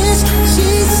kiss she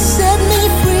set me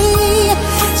free.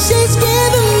 She's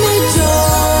giving me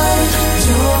joy,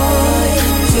 joy,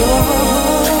 joy.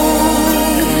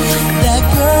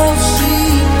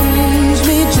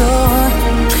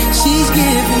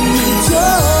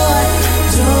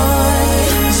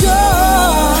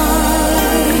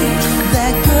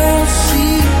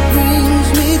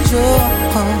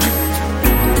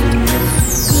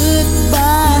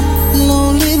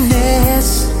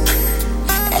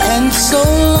 So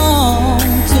long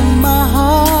to my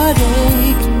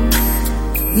heartache.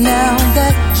 Now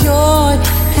that joy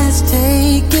has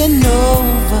taken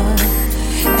over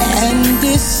and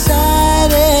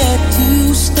decided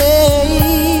to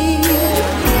stay.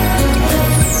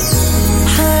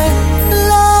 Her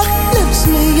love lifts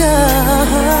me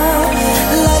up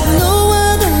like no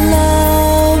other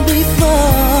love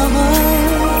before.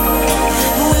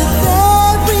 With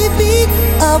every beat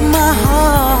of my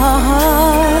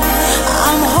heart,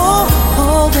 I'm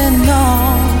holding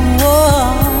on.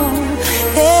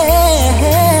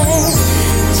 Hey,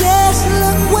 just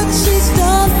look what she's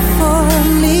done for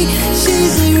me.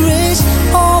 She's erased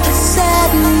all the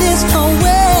sadness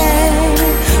away.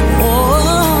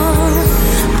 Oh,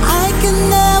 I can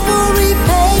never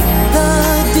repay the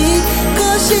deed,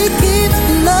 'cause she keeps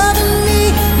loving me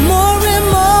more and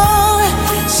more.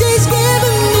 She's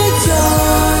giving me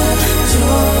joy,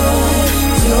 joy,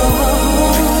 joy.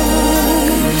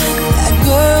 That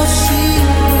girl, she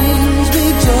brings me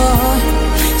joy.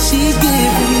 She's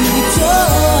giving me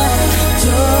joy,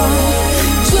 joy,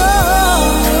 joy.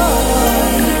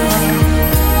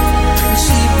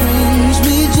 She brings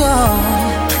me joy.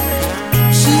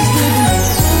 She's giving me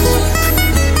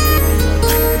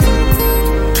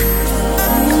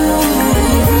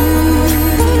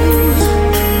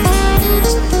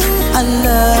I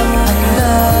love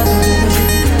you.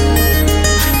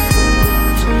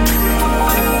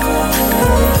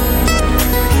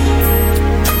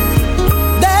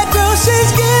 That girl,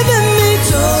 she's giving me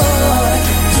joy,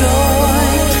 joy.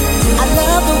 I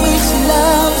love the way she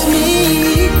loves me.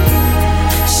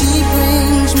 She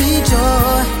brings me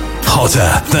joy.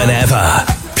 Hotter than ever.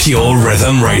 Pure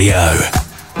Rhythm Radio.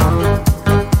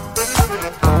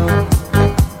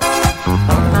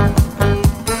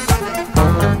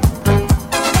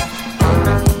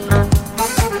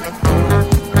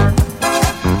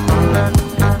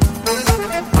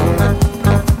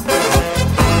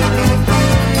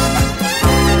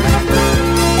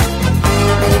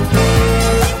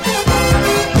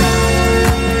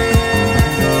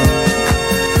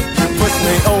 Push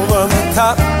me over the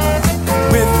top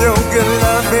with your good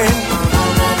loving,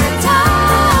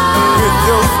 with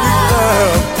your sweet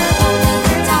love,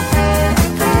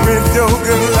 with your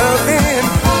good loving,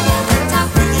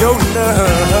 with your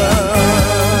love.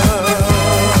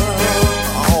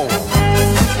 Oh,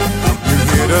 you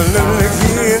get a little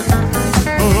here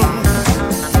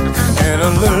and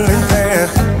a little there,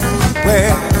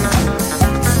 where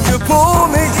you pull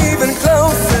me even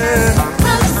closer.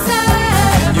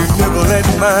 You nibble at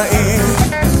my ear.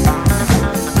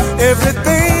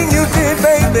 Everything you did,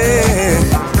 baby,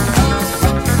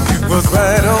 it was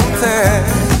right on time.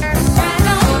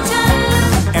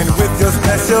 And with your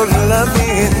special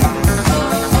loving,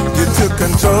 you took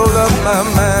control of my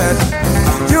mind.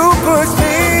 You pushed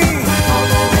me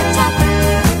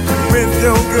with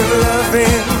your good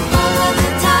loving.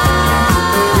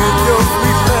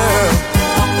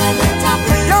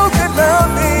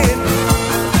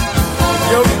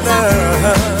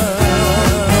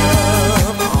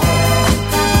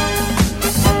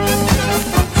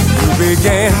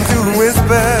 began to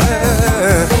whisper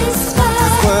just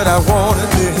what I wanted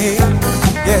to hear.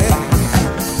 Yeah.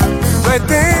 Right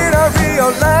then I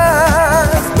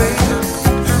realized, baby,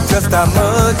 just how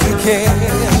much you care.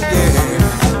 Yeah.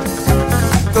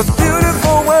 Those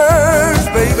beautiful words,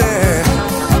 baby,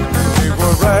 they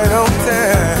were right on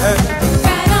time.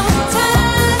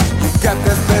 You got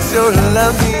that special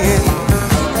loving.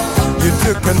 You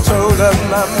took control of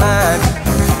my mind.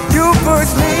 You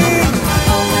pushed me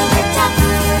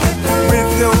with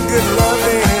your good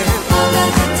loving,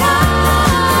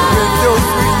 with your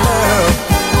sweet love,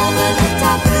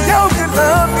 your good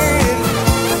loving,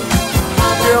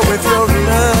 girl, with your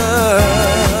love,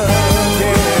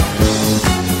 yeah.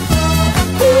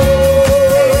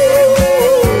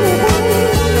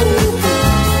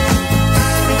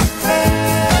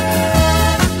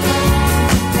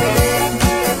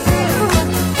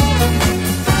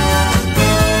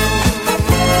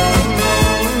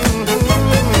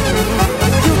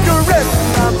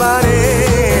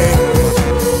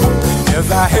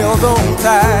 I held on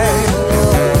tight.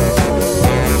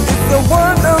 It's a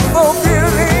wonderful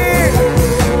feeling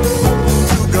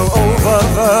to go over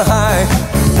the high.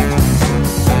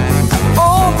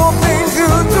 All the things you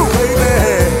do, baby,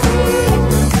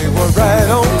 they were right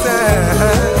on time.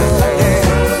 Yeah.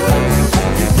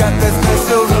 You got that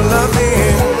special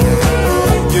loving.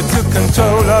 You took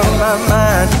control of my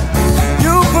mind.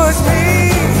 You pushed me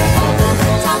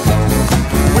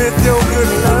with your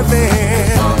good loving.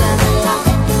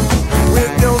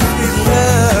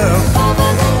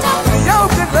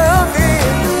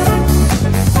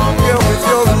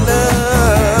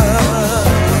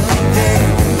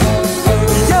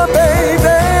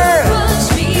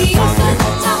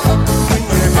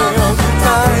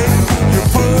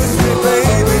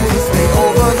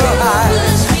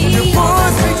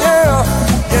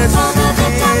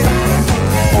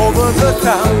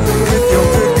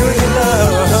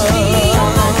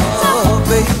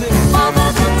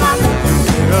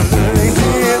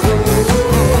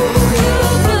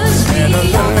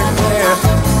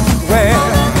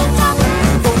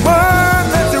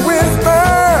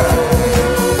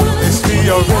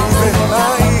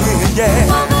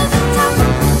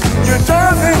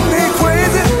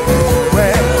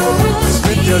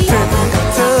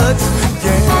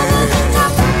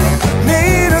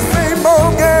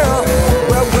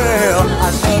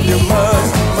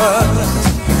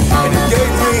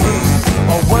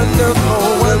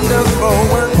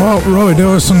 Well, Roy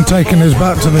Dawson taking us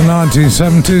back to the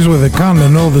 1970s with a kind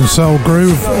of Northern Soul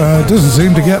groove. Doesn't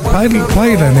seem to get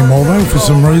played anymore though for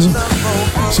some reason.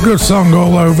 It's a good song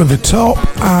all over the top,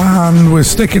 and we're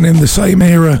sticking in the same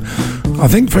era, I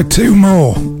think, for two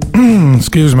more.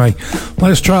 Excuse me.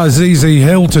 Let's try ZZ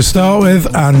Hill to start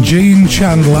with and Gene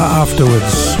Chandler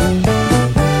afterwards.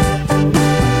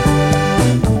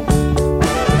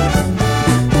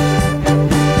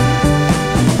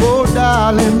 Oh,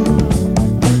 darling,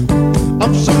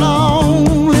 I'm so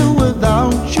lonely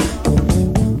without you.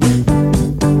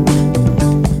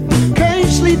 Can't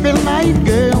sleep at night,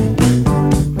 girl.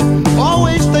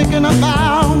 Always thinking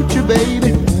about you,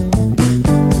 baby.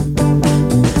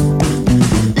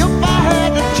 If I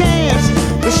had the chance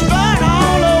to start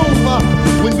all over,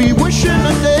 we'd be wishing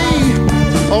a day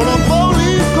on a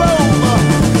four-leaf clover.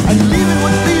 And leaving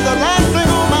would be the last thing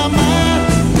on my mind.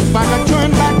 If I could turn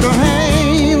back the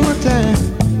hand of time.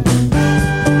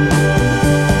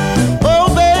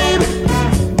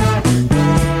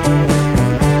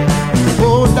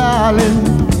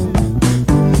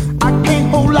 I can't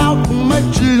hold out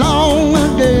much longer,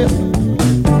 girl.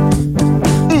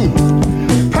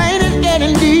 Pain is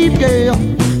getting deep, girl.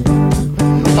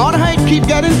 Lord, the hate keep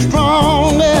getting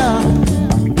stronger.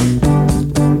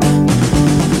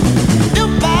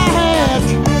 If I had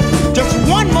just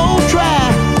one more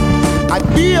try, I'd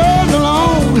be all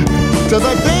alone till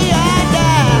the day I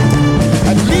die.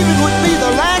 And leaving would be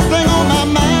the last thing on my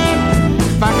mind.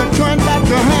 If I could turn back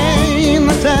the hand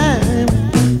of time.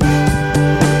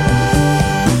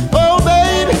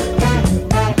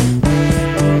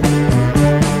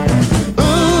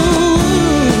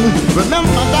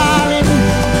 Remember, darling,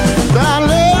 that I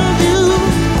love you.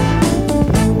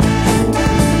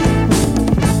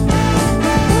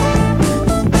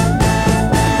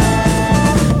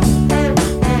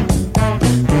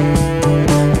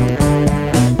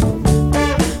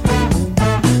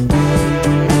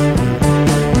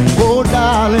 Oh,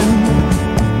 darling,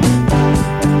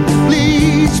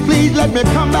 please, please let me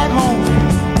come back home.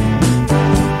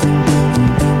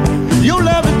 Your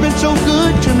love has been so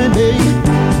good to me, babe.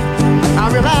 I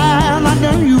realize I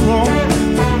done you wrong.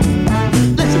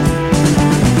 Listen,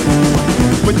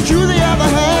 but you the other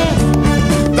hand,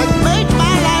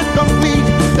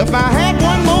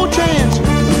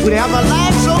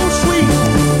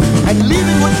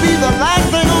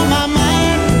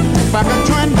 I could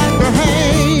turn back the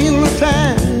hand of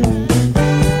time.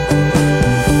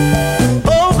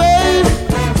 Oh, baby,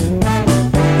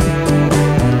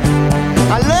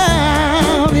 I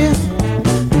love you.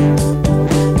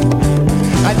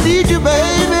 I need you,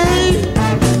 baby.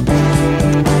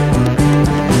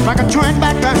 If I could turn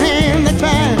back the hand of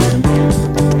time,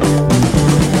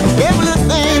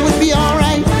 everything would be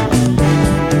alright.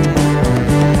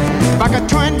 If I could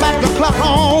turn back the clock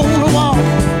on the wall,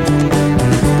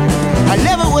 I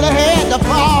never would have had the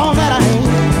fall that I had.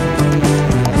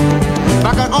 If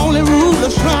I could only rule the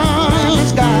sun and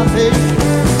sky, baby,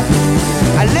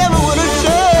 I never would have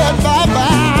said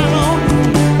bye-bye, no.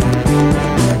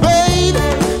 Baby,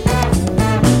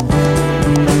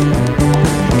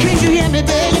 can't you hear me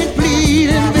begging,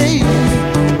 pleading, baby?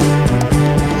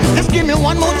 Just give me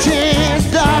one more chance,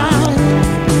 darling.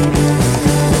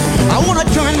 I wanna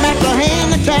turn back the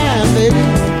hand of time, baby.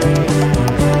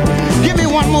 Give me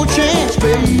one more chance,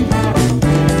 baby.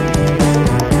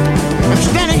 I'm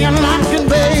standing in locked and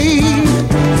babe,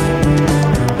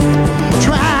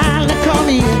 trying to come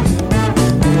in.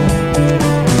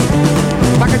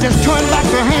 If I could just turn back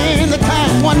the hand of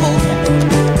time one more time,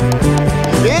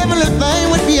 everything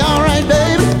would be alright,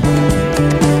 baby.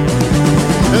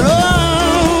 And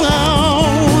oh,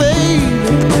 baby,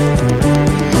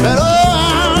 and oh,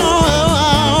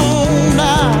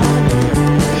 now,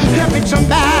 help me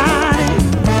somebody.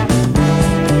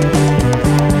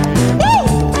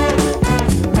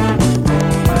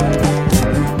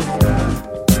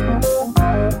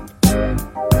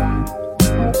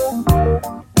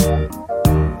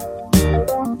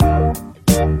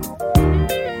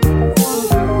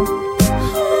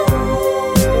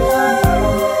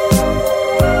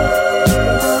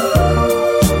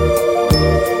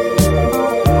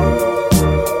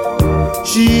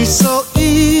 She's so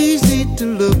easy to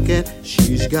look at.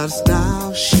 She's got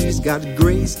style, she's got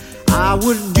grace. I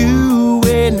would do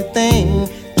anything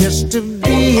just to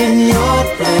be in your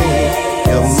place.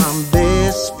 You're my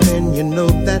best friend, you know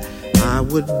that I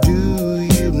would do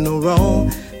you no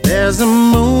wrong. There's a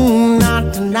moon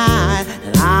out tonight,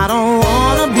 and I don't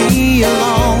wanna be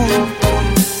alone.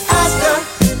 Ask her,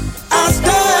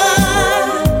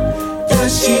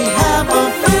 does she have a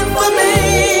friend for me?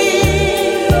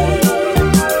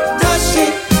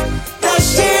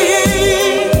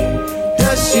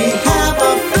 Does she have a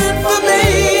friend for me?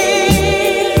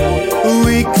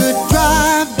 We could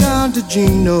drive down to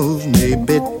Gino's,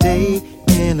 maybe take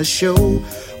in a show.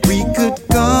 We could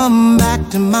come back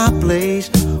to my place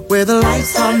where the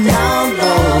lights are down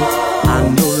low. I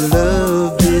know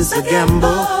love is a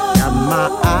gamble, got my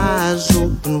eyes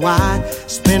open wide,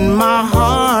 spin my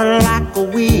heart like a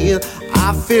wheel.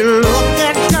 I feel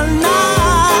looking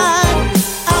tonight.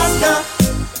 Ask her,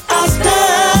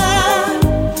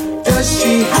 does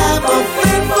she have a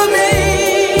friend for me?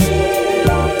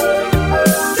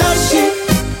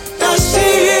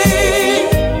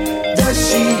 Does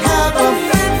she have a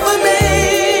friend for me?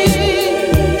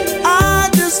 I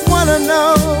just wanna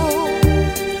know,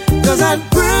 'cause that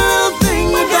real thing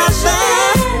you got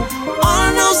there,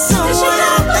 I know someone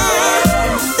out there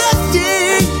that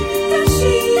did.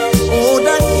 Oh,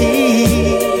 that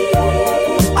did.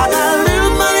 I got a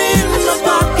little money in my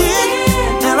pocket,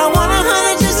 and I want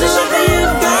 100 just like you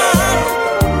got.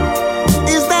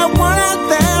 Is that one out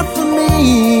there for me?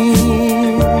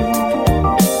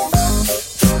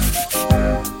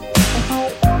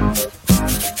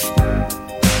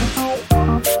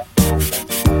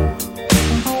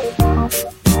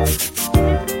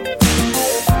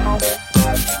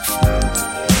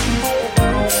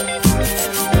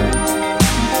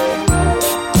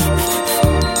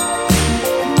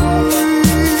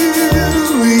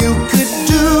 You could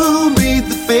do me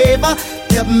the favor,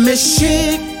 help me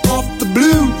shake off the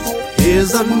blues.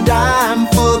 Here's a dime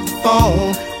for the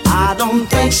phone, I don't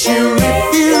think she'll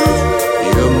refuse.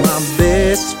 You're my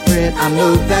best friend, I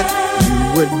know that you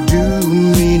would do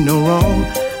me no wrong.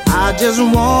 I just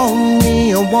want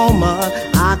me a woman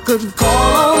I could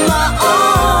call on my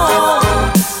own.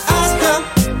 Ask her,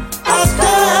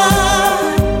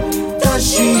 does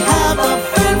she have a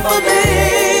friend for me?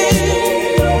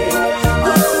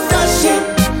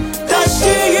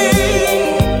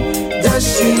 Does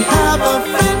she have a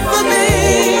friend for me?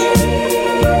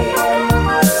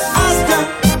 Ask her,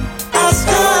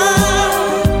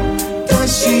 does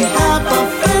she have a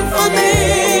friend for me?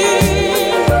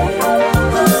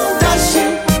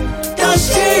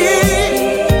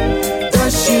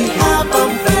 Does she have a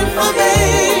friend for me?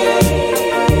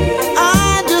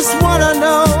 I just wanna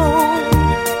know,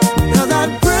 'cause that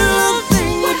real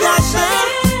thing you got there.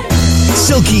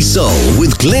 Silky Soul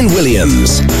with Glenn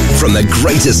Williams. From the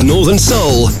greatest Northern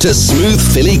Soul to smooth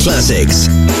Philly classics.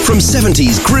 From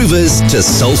 70s groovers to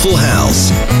soulful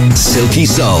house. Silky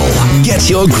Soul. Get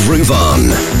your groove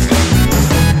on.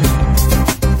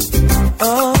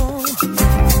 Oh,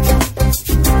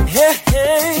 hey,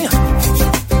 hey,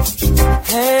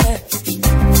 hey.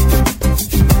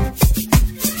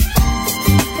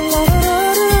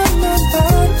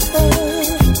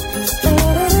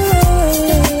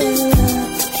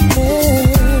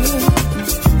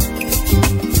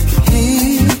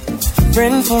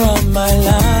 Friend for all my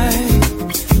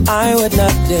life, I would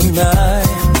not deny,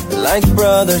 like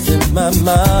brothers in my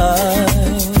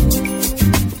mind.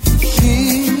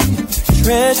 He,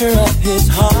 treasure of his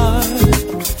heart,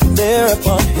 there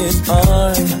upon his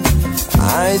arm,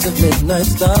 eyes of midnight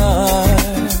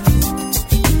stars.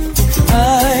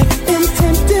 I've been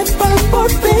tempted by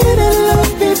forbidden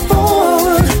love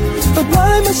before, but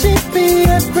why must she be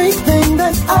everything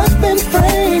that I've been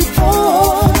praying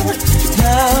for?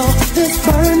 Now, this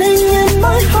burning in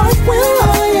my heart will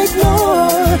I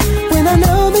ignore when I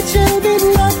know that you'll be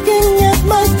knocking at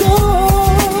my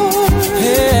door.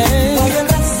 Hey, why you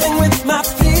messing with my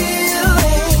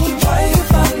feeling? Why you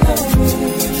follow me?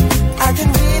 I can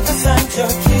read the signs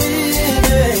you're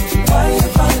giving. Why you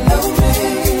follow me?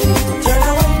 Turn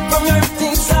away from your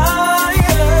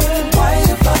desire. Why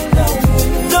you follow me?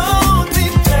 Don't be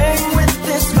playing with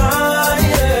this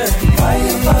fire. Why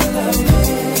you follow me?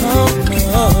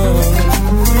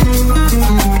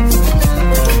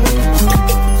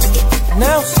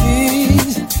 Now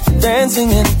she's dancing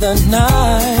in the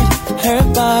night, her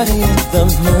body in the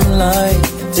moonlight,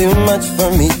 too much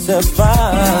for me to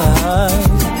find.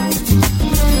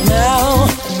 Now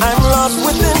I'm lost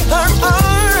within her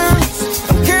arms,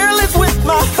 I'm careless with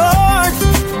my heart,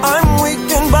 I'm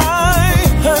weakened by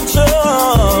her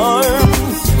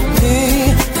charms.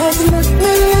 He has looked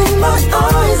me in my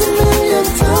eyes a million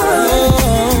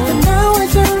times, and now I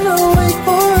turn away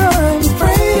for I'm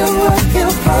afraid of what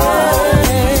he'll find.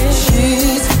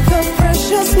 She's the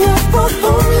precious love for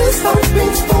whom his heart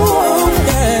beats for,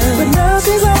 but now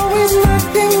she's always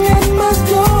knocking at my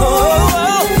door.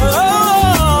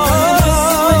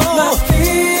 My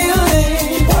feeling.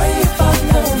 Why you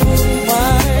follow me?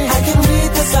 Why? I can read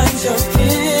the signs you're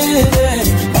giving.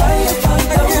 Why you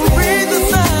follow me? I can read the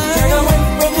signs. Turn away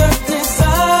from your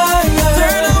desire.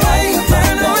 Turn away,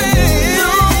 turn away.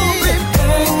 Don't be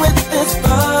playing with this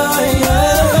fire.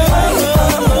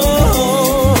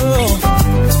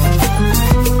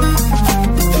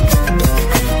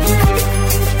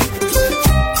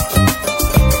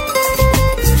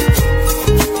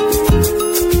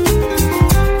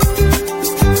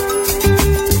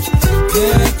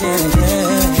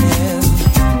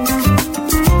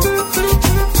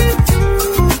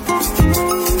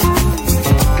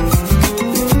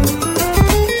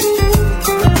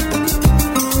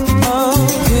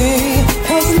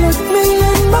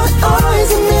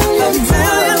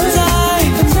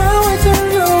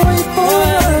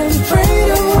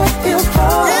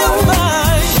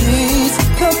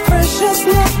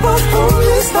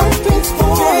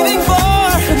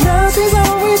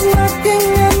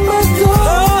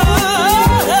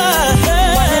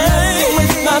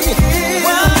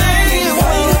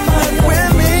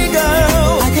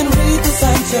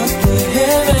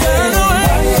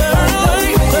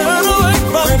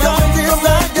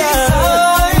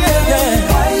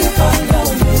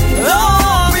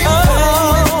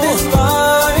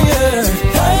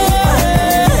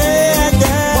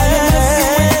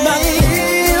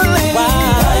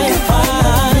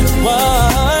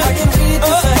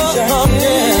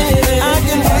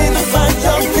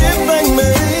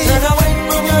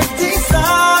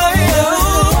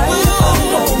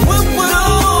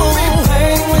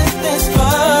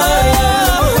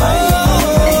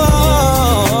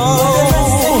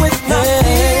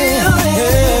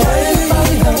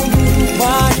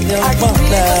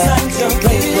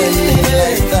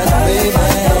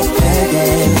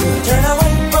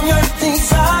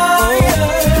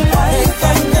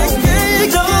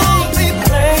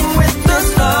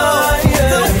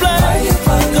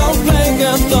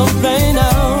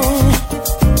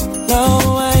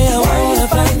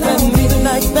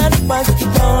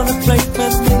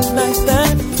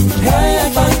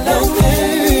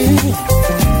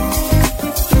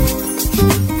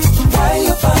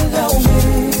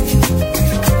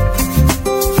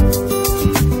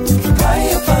 Why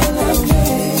you follow me?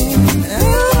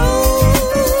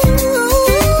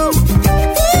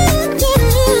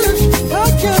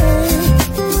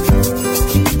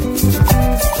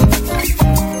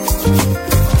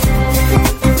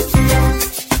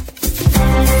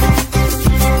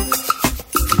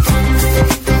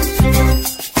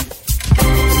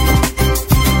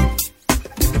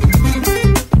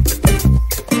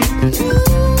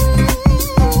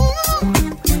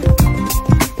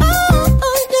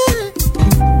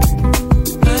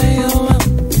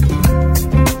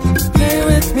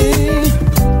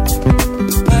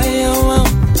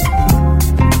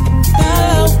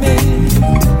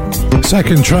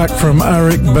 Second track from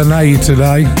Eric Benet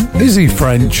today. Is he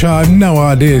French? I have no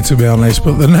idea, to be honest,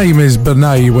 but the name is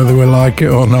Benet, whether we like it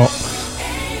or not.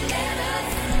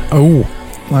 Oh,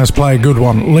 let's play a good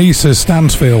one. Lisa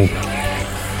Stansfield.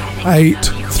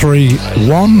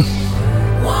 831.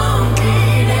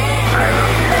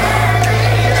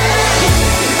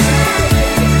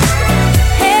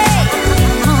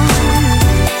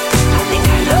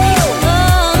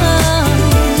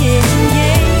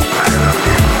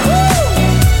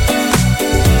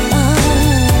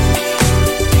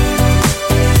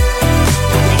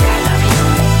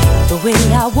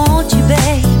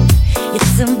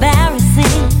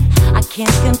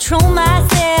 Control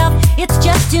myself, it's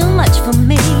just too much for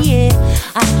me, yeah.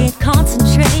 I can't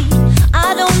concentrate,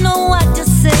 I don't know what to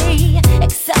say,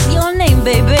 except your name,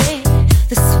 baby,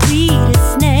 the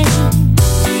sweetest name.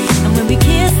 And when we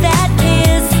kiss that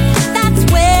kiss, that's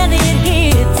when it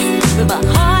hits, with my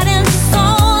heart and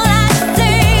soul, I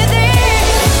say this.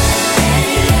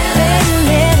 Baby,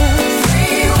 let us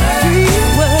three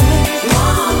words,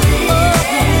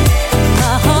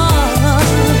 my heart.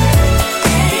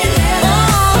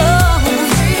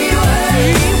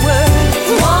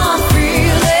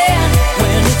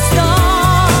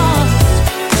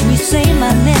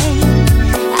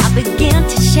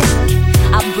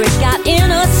 Break out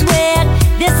in a sweat.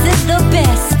 This is the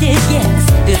best it gets.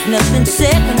 There's nothing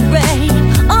second rate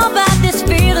about this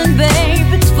feeling,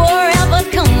 babe. It's forever,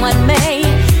 come what may.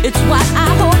 It's what I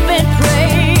hope and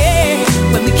pray.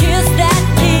 When we kiss that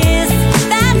kiss,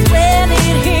 that's when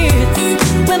it hits.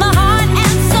 With my heart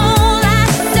and soul, I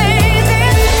say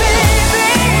this,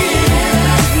 baby.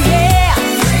 Yeah,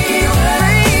 free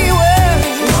words.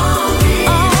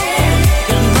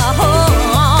 In my heart.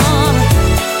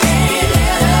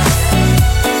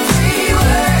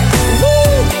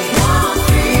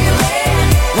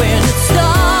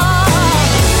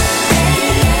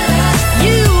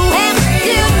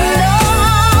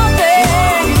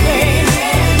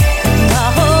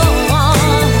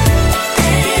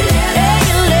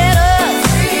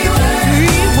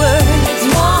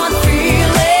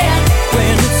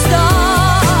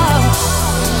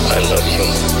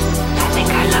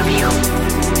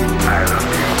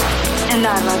 And I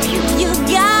love you. You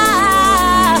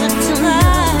got to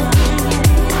love.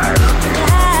 I love you.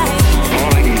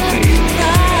 All I can say is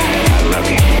I love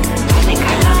you. I think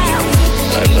I love you.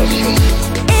 I love you.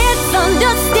 It's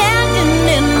understanding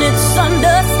and it's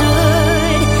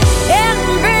understood. And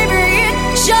baby, it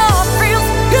sure feels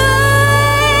good.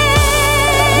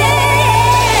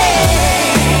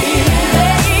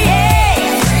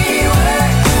 Free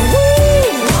words. Woo.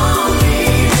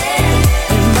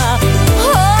 In my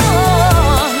heart.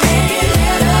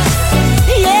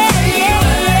 Yeah.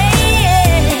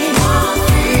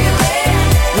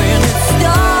 When it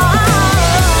starts.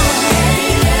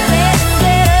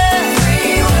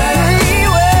 Free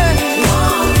words.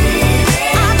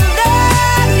 I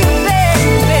love you,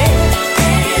 baby.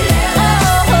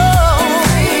 Oh,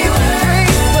 free words.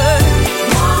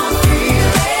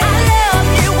 I love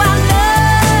you.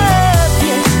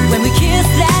 When we kiss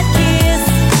that kiss,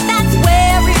 that's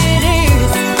where it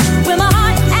is. With my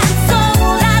heart and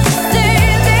soul, I say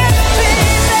this,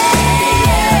 baby.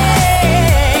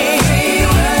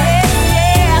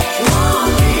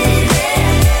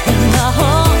 In my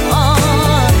heart,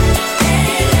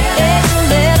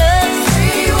 let us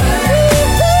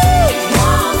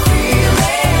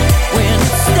when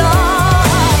it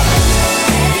starts.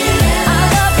 I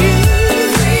love you,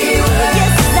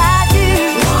 yes I do.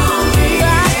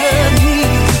 I love you,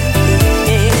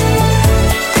 yeah.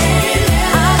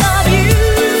 I love you,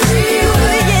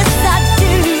 yes I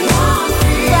do.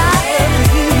 I love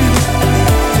you,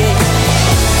 yeah.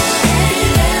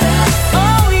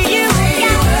 Oh, you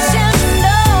got to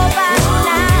know by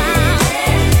now.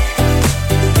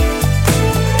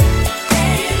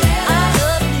 I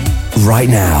love you. Right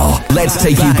now, let's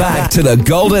take you back to the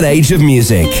golden age of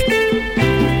music.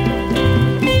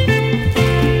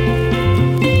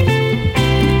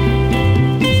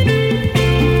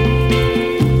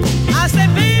 I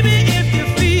said, baby, if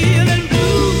you're feeling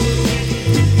blue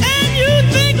and you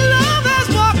think love has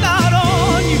walked out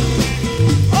on you,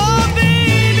 oh,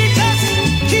 baby, just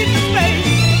keep the faith,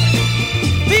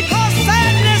 because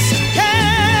sadness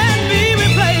can be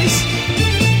replaced.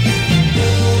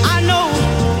 I know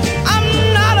I'm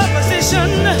not a physician,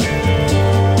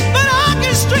 but I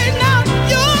can straighten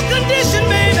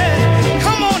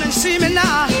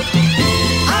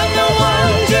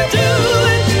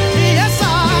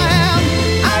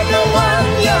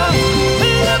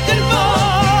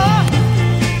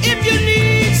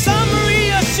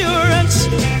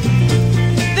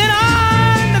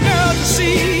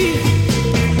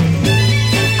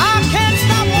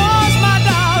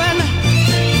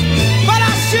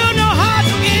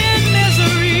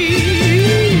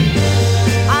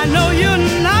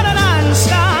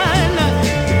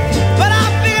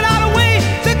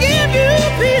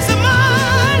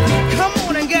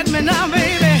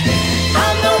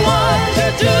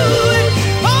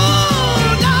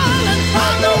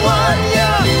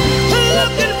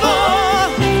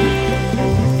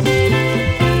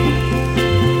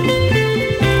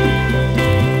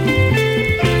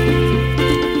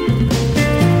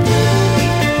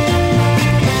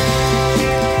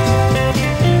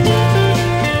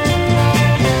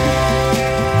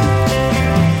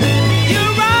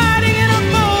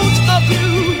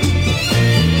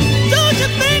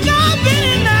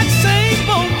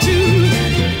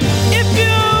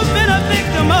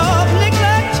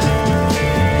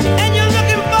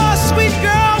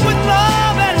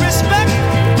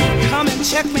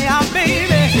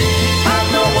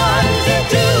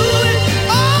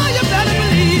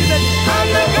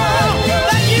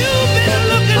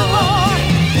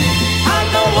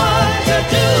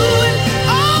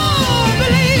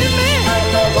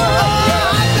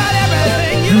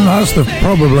That's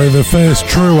probably the first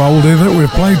true oldie that we've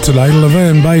played today,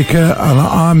 Laverne Baker, and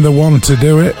I'm the One to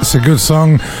Do It. It's a good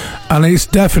song, and it's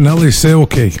definitely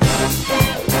silky.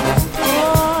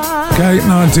 Okay,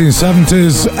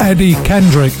 1970s, Eddie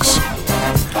Kendricks.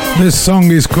 This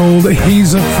song is called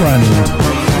He's a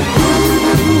Friend.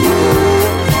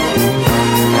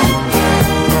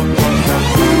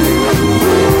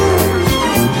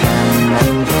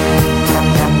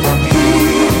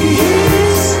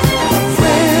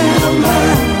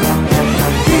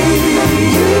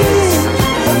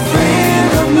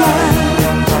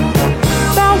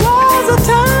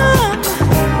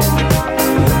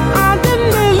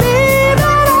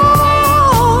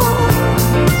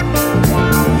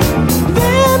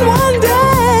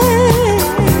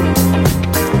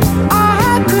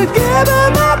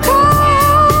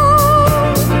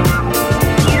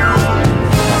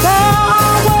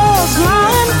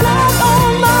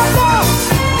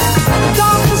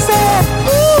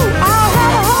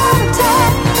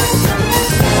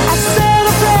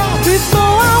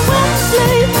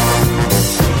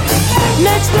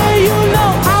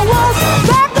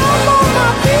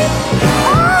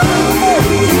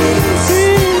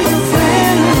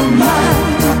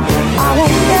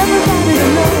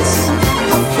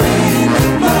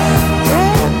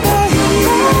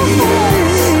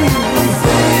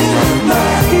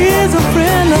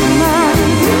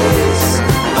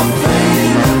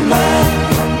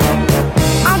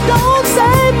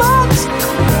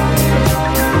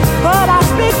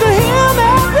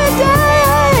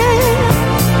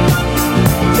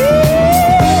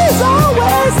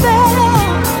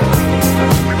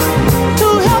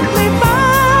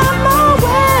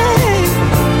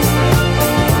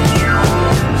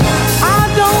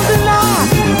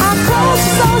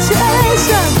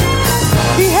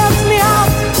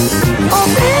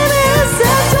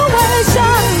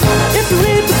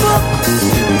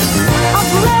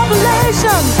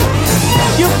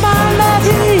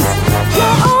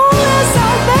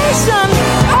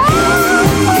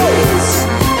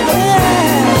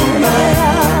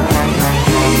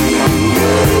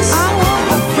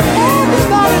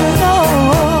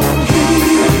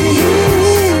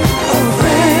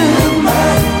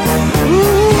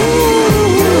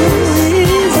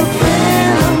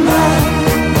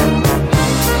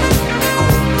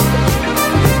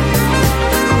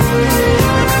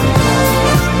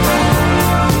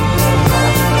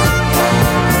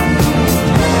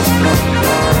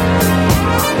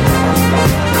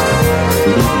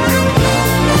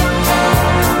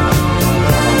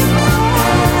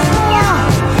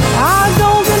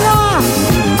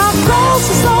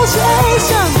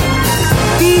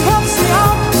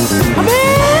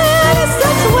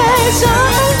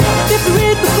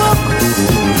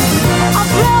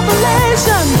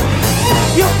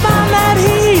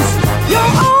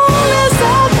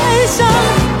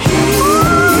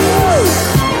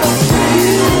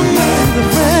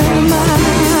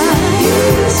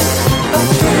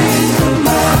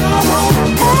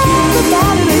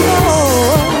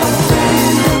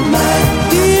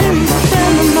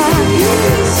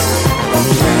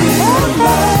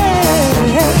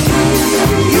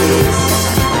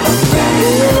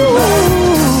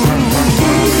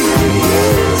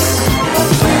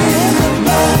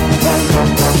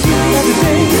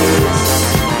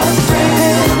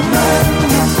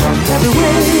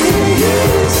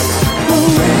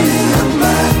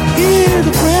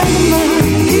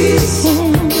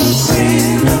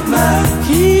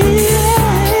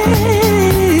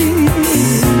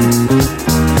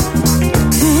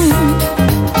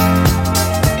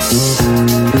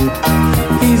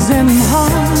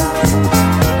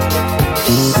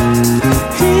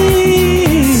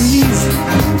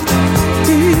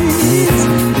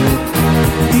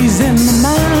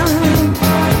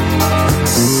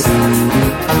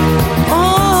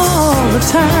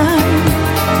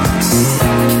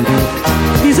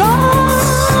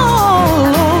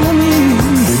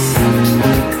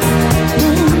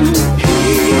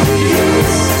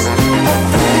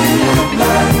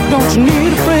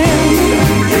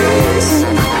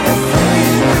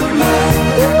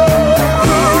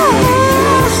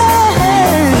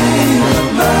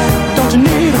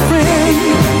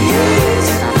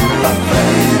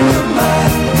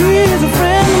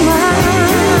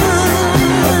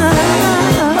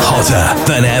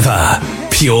 Than ever.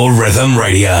 Pure Rhythm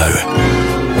Radio.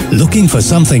 Looking for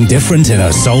something different in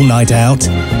a soul night out?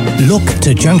 Look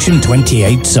to Junction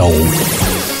 28 Soul.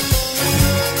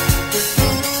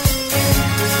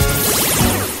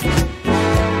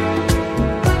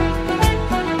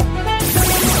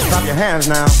 Clap your hands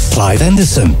now. Clive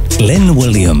Anderson, Glenn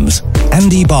Williams,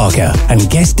 Andy Barker, and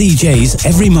guest DJs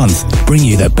every month bring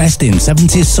you the best in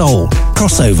 70s soul,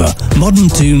 crossover, modern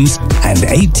tunes, and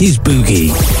 80s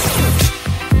boogie.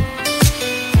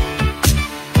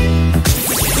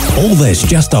 All this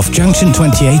just off Junction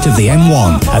 28 of the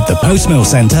M1 at the Post Mill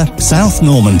Centre, South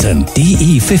Normanton,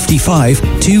 DE55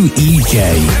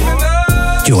 2EJ.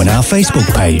 Join our Facebook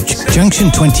page, Junction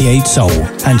 28 Soul,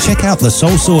 and check out the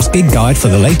Soul Source gig guide for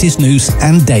the latest news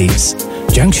and dates.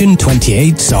 Junction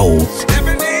 28 Soul.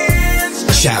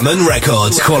 Chapman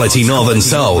Records, quality Northern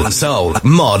Soul,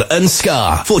 mod and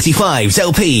ska, 45s,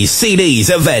 LPs,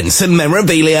 CDs, events and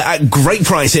memorabilia at great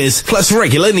prices, plus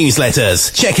regular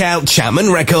newsletters. Check out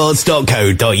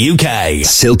chapmanrecords.co.uk.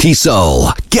 Silky Soul,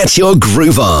 get your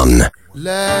groove on.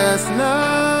 Last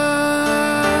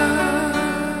night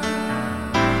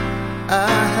I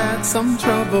had some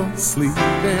trouble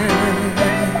sleeping.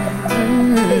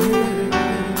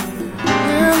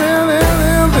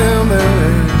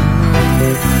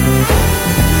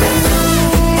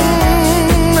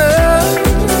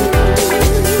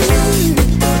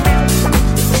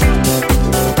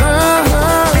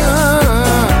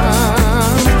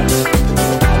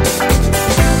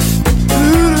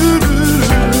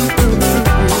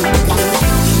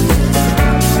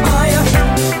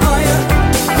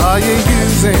 Are you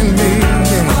using me?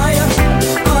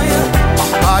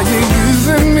 Are you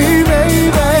using me,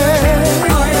 baby?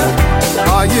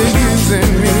 Are you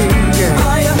using me?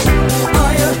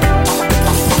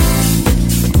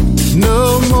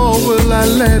 No more will I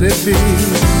let it be.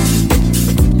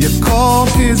 You called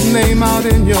his name out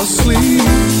in your sleep.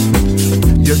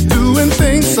 You're doing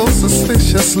things so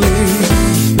suspiciously,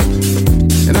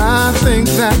 and I think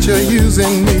that you're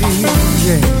using me.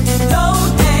 Yeah.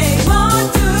 Don't hang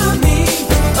on to me.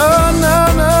 Oh no,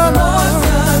 no, no.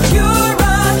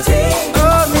 Security.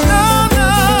 Oh no, no.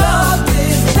 Love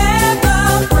is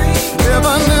never free.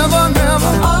 Never, never,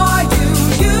 never. Are you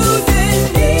using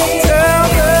me? Tell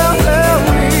me.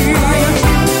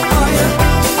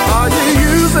 Are you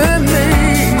using me?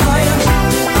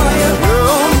 Oh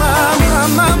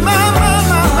my, my, my, my,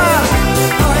 my, my.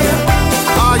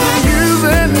 Are you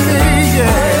using me?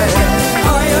 Yeah.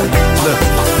 Look,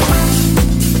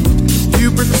 you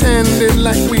pretended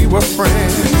like we were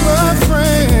friends.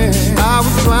 I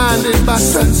was blinded by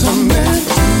sentiment.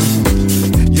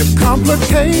 You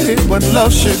complicated what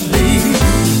love should be,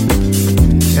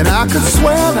 and I could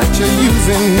swear that you're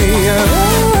using me.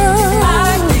 I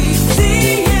keep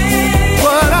seeing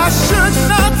What I should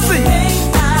not see.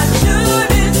 things I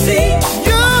shouldn't see.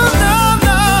 You know,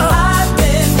 no. I've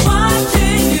been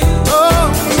watching you. Oh,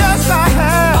 yes, I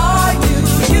have. Are you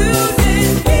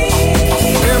using me?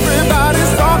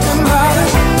 Everybody's talking about it.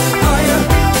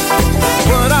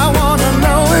 What I want to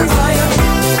know is,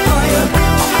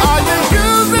 are you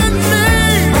using me?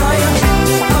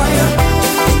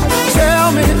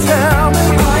 Tell me.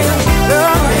 Oh,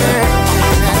 yeah.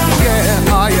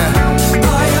 Yeah, are you?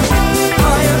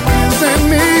 Using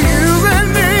me, using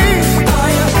me.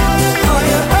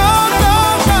 Oh, no,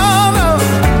 no, no.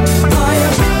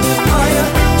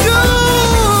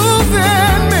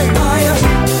 Using me.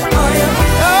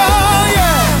 Oh,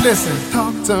 yeah. Listen,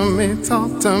 talk to me.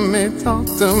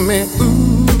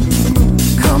 Ooh,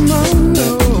 come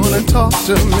on and talk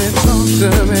to me. Yeah,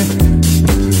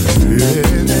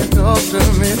 talk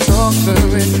to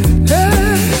me.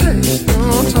 Hey,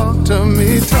 oh, talk to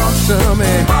me.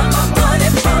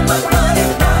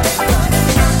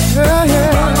 Yeah,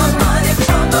 yeah.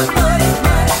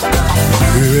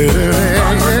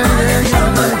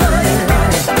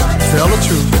 Tell the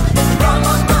truth.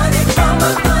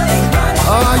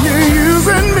 Are you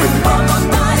using me?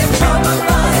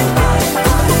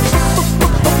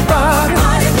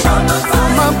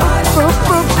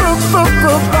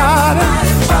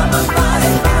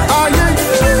 Are you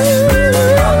using me?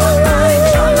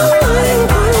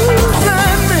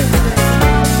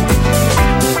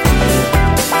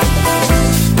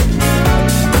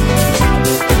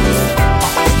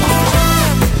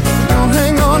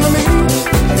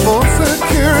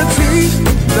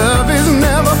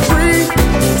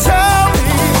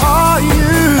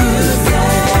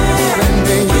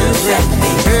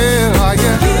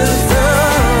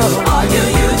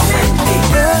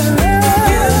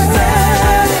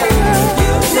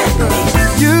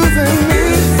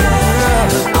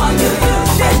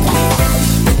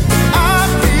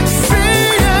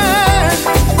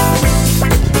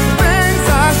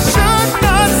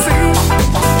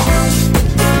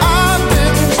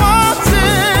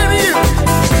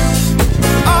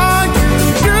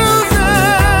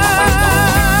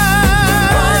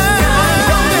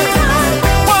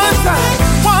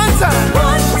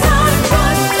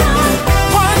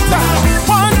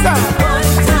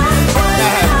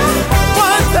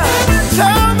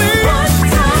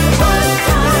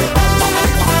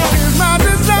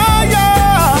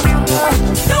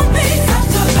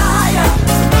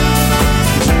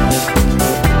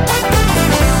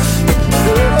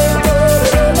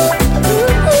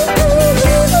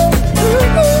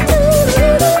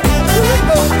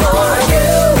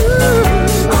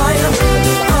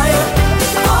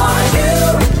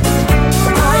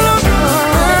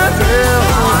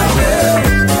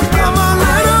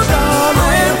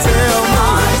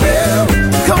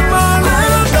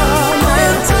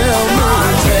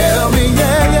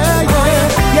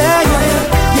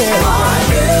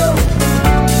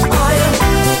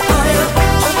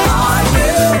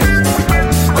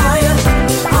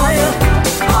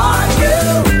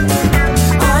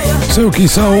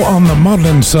 Silky Soul on the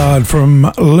modern side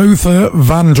from Luther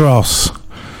Vandross.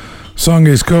 Song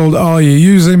is called Are You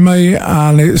Using Me?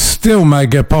 And it's still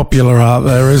mega popular out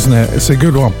there, isn't it? It's a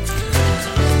good one.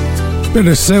 Bit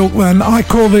of silk then. I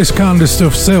call this kind of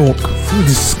stuff silk.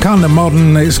 It's kind of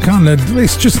modern,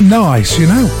 it's just nice, you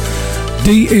know.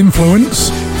 D-Influence.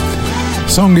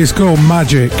 Song is called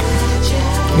Magic.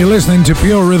 You're listening to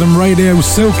Pure Rhythm Radio,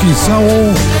 Silky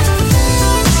Soul.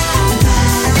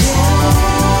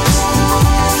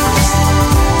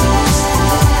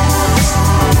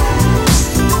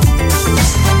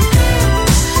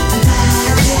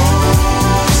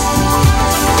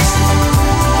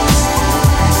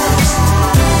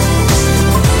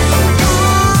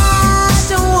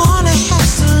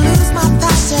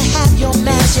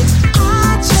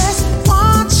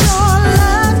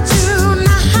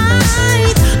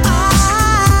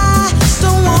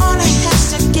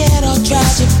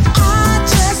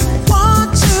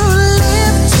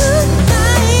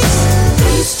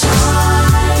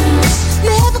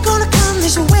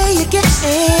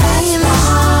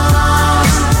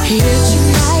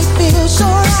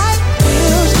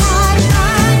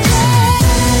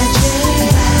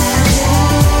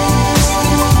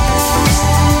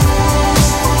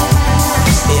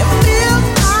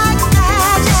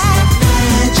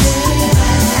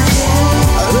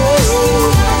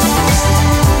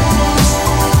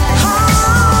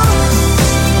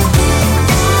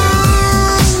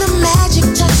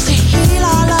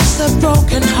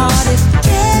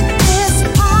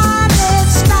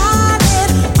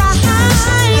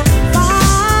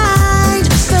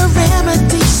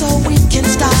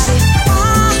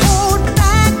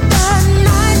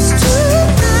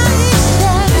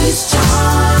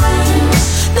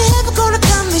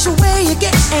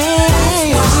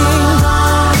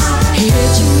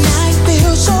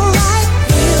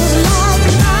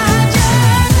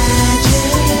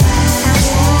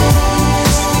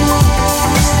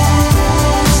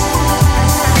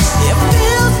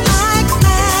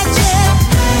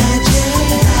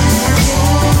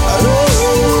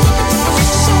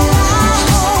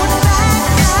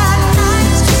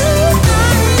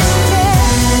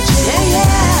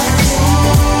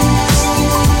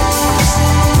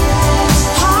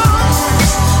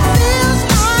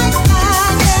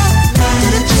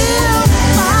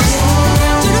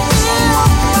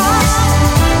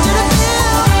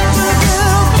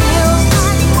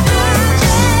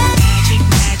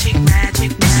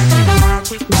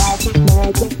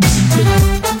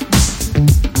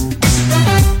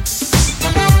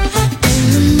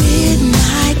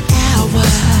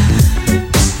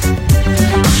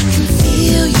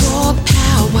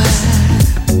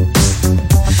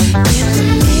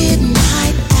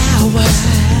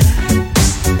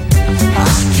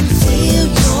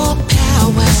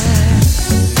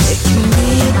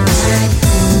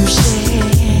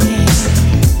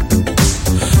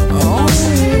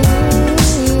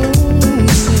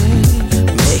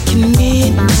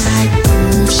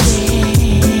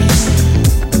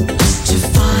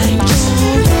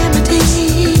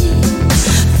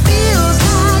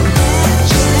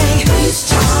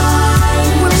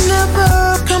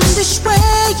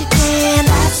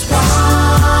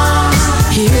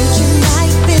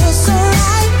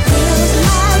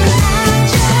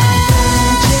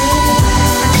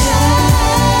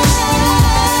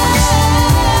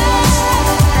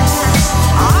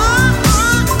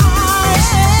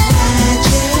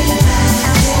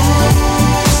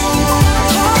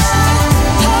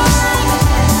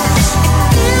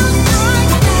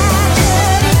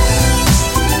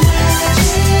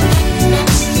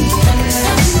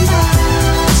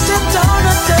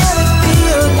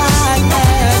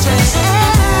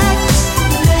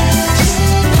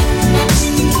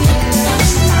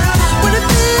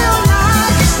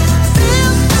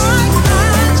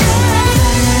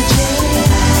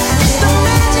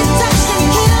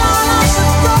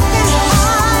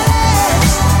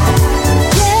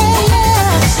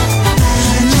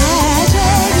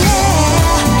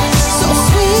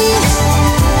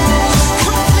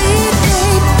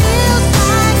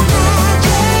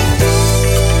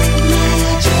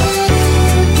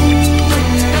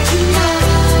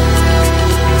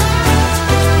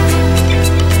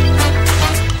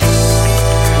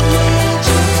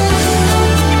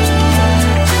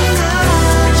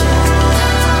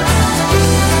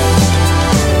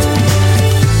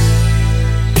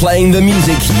 Playing the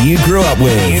music you grew up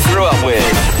with.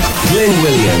 Glenn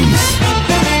Williams.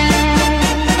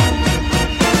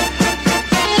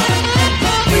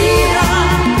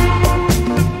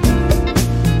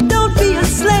 Don't be a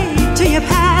slave to your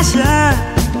passion.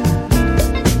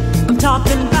 I'm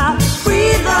talking about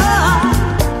freedom.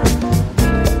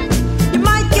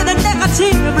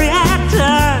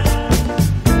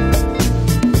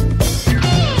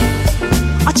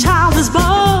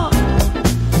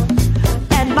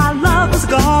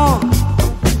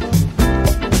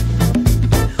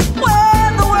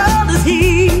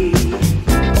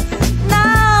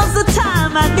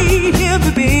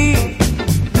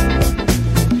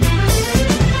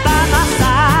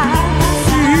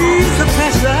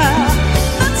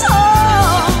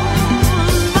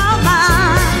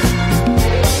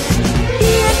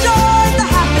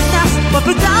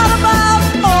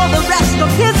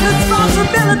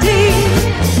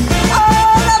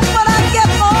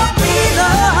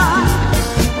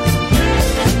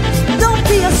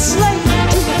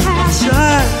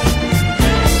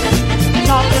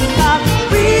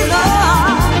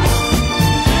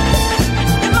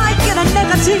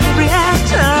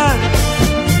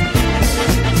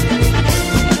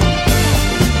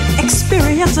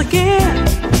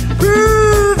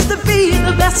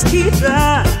 just keep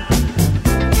trying.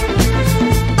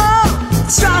 Oh,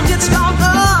 strong gets stronger,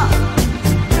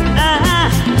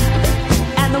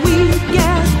 and the weak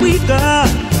get weaker.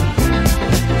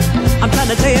 I'm trying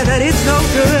to tell you that it's no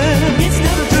good. It's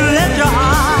no good to let your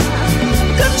heart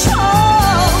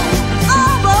control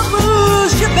over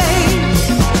moves you make.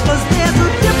 'Cause there's a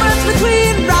difference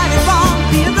between right and wrong.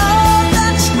 Being old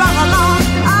and strong along,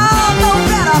 I'll know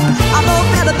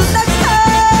better the next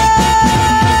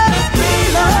time.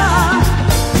 Freedom.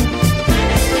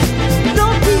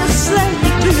 Don't be a slave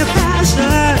to your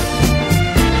passion.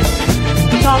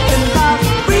 Talking about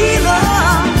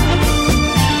freedom,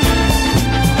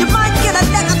 you might get a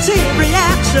negative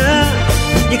reaction.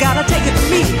 You gotta take it from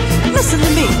me. Listen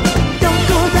to me. Don't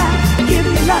go around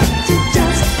giving love to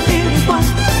just anyone.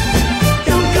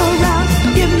 Don't go around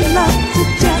giving love to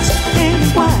just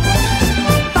anyone.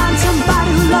 Find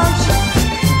somebody who loves you,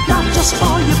 not just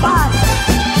for your body.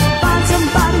 Find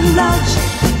somebody who loves you,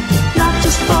 not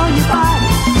just for your body.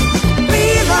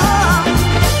 Freedom.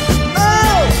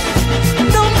 Oh,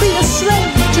 don't be a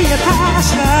slave to your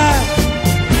passion.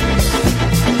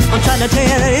 I'm trying to tell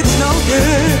you that it's no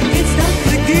good. It's not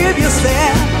to give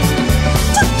yourself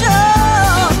to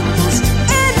just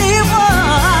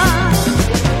anyone.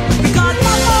 Because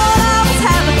I thought I was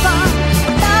having fun,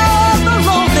 but now I'm the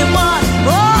lonely one.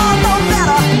 Oh, I know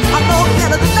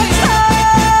better the next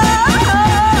time.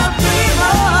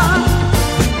 Freedom.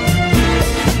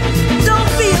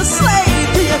 Don't be a slave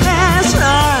to your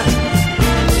passion.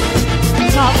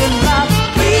 Talking about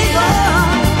freedom,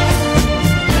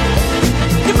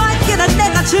 you might get a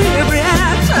negative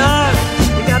reaction.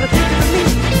 You gotta take it from me.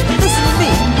 Listen to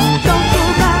me. Don't go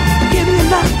around giving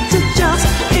love to just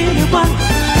anyone.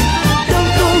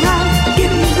 Don't go around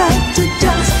giving love to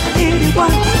just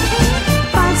anyone.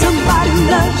 Find somebody who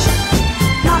loves you,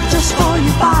 not just for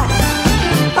your body.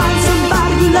 Find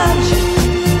somebody who loves you,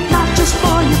 not just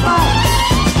for your body.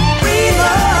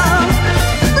 Freedom.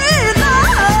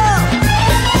 Freedom.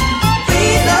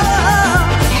 Freedom.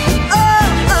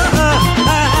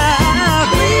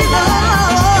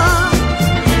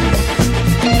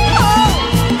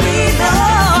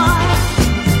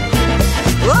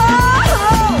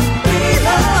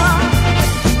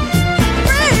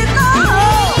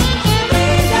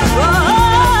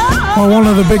 Well, one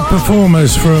of the big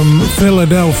performers from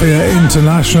Philadelphia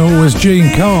International was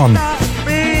Gene Carn,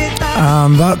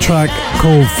 and that track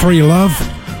called Free Love.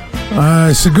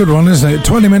 It's a good one, isn't it?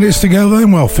 20 minutes to go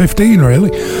then? Well, 15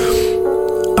 really.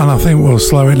 And I think we'll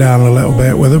slow it down a little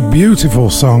bit with a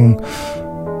beautiful song.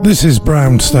 This is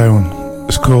Brownstone.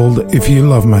 It's called If You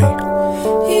Love Me.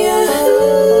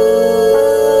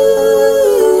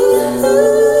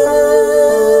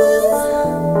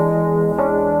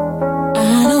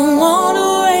 I don't wanna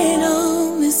rain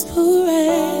on this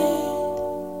parade,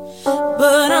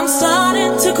 but I'm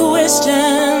starting to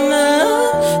question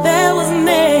that was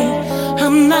made.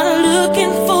 I'm not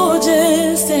looking for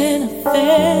just an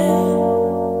affair.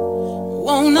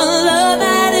 Want a love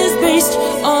that is based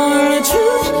on the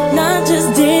truth, not just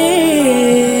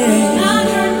dare. Not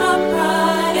hurt my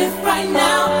pride if right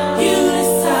now you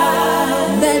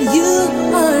decide that you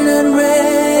are not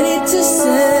ready to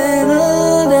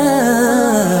settle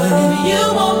down. If you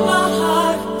want my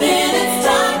heart, then it's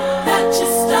time that you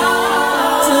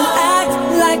start to act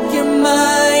like you're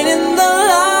mine.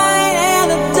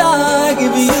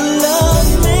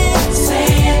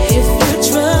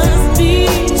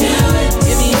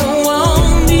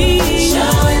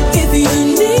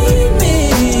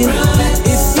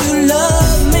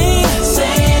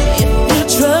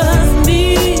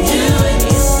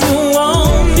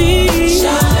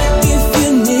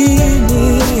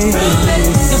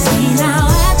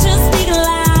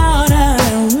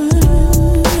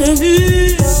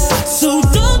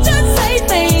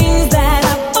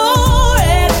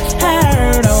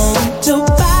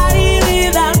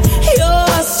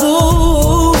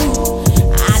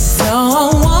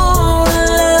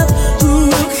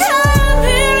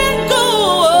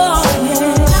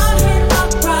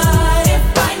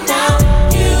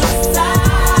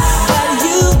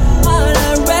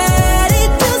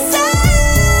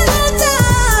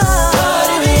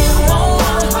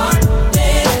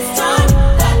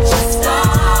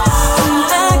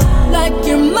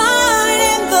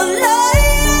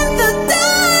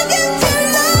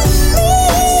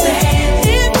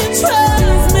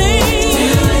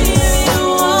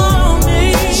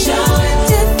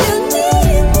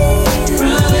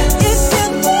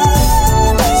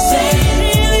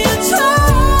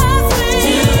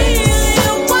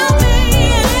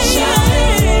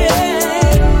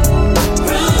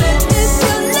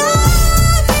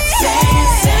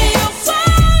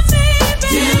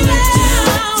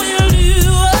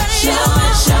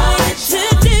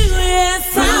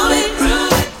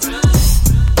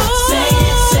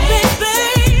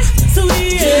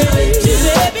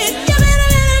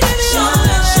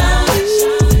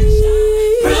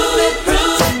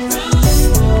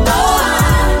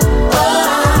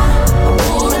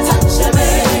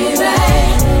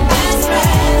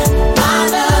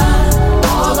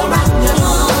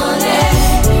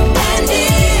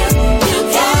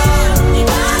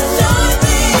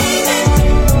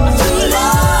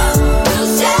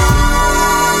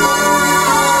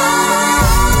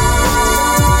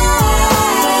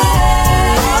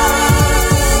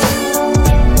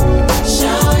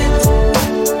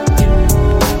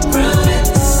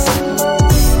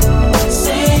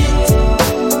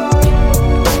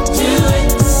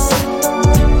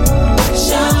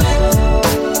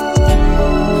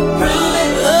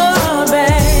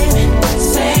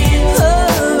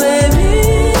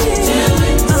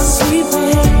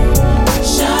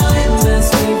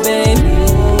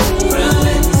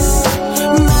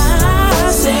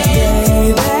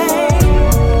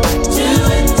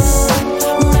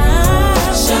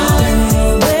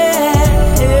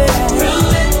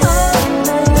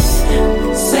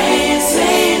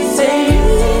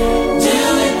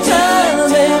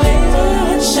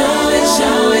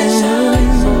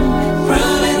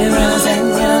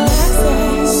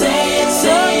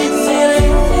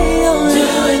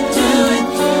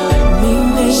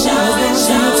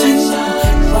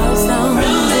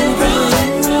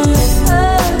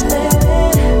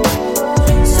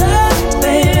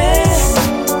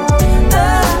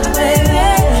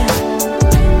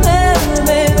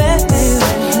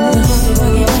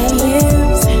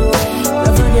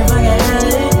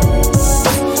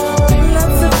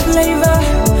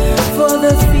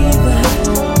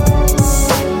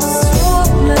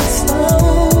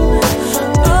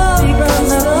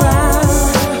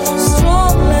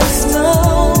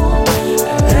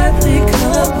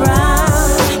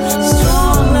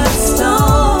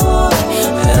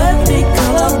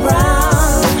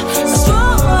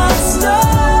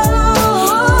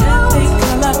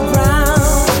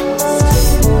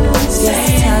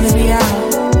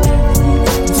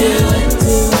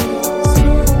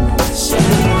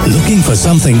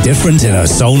 something different in a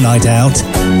soul night out?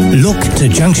 Look to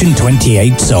Junction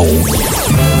 28 Soul.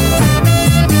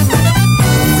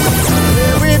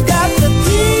 We've got to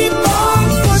keep on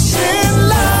pushing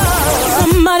love.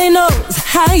 Somebody knows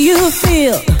how you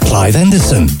feel. Clive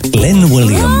Anderson, Glenn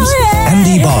Williams,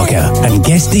 Andy Barker, and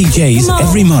guest DJs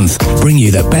every month bring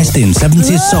you the best in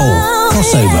 70s soul,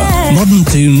 crossover, modern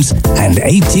tunes, and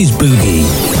 80s boogie.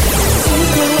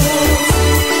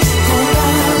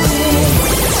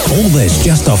 All this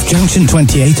just off Junction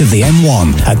 28 of the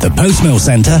M1 at the Post Mill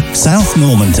Centre, South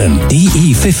Normanton,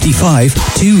 DE55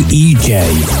 2EJ.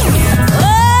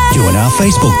 Join our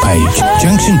Facebook page,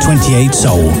 Junction 28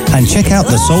 Soul, and check out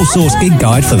the Soul Source gig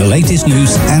guide for the latest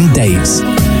news and dates.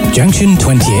 Junction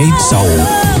 28 Soul.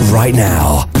 Right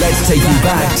now, let's take you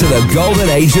back to the golden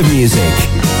age of music.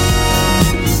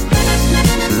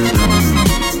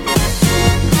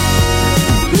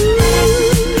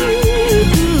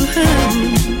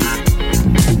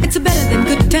 It's better than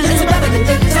good times. It's better than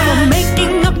good times. For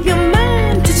making up your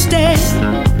mind to stay.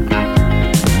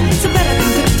 It's better than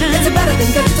good times. It's better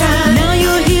than good times. Now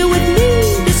you're here with me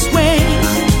this way.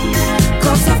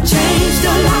 'Cause I've changed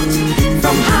a lot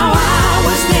from how I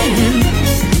was then.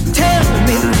 Tell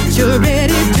me that you're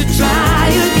ready to try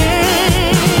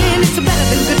again. It's better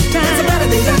than good times. It's better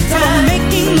than good times. For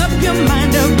making up your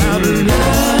mind about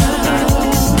love.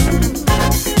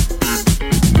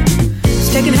 It's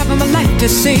taken half of my life to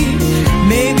see.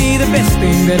 Maybe the best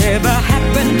thing that ever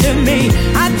happened to me.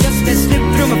 I just let slip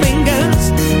through my fingers.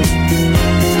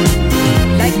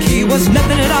 Like he was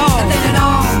nothing at all. Nothing at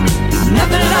all.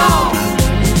 Nothing at all.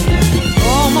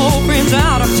 All my old friends are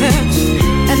out of touch.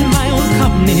 And my own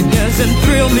company doesn't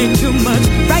thrill me too much.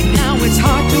 Right now it's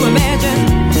hard to imagine.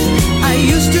 I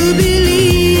used to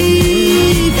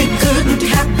believe it couldn't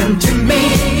happen to me.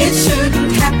 It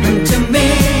shouldn't happen to me.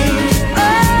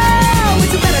 Oh,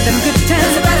 it's better than good times.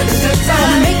 It's better than good times.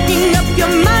 For making up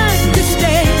your mind to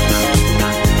stay.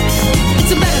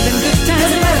 It's better than good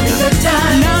times. It's better than good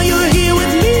times. Now you're here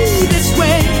with me this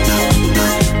way.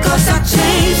 'Cause I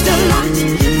changed a lot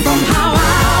from how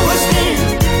I was then.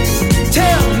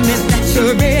 Tell me that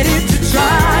you're ready to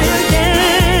try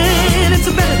again. It's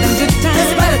better than good times.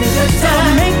 It's better than good times.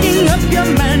 For making up your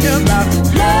mind about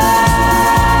love.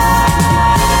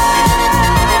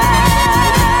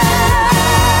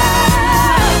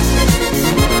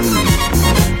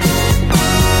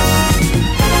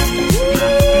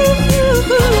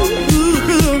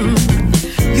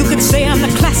 You could say I'm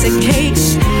the classic case.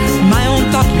 My own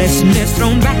thoughtlessness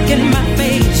thrown back in my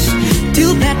face.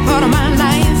 Till that part of my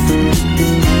life,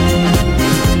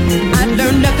 I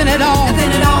learned nothing at all.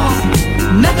 Nothing at all.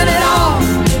 Nothing at all.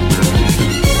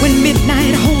 When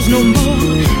midnight holds no more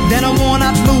than a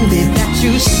worn-out movie that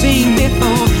you've seen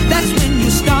before, that's when you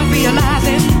start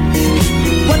realizing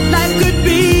what life could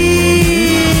be.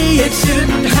 It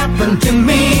shouldn't happen to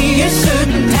me. It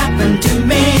shouldn't happen to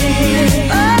me.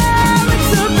 Oh, it's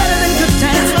so better than good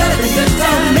times. It's better than good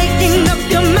times. Making up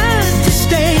your mind to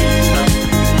stay.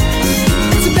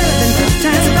 It's better than good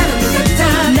times. It's better than good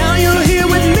times. Now you're here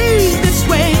with me this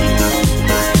way.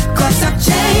 'Cause I've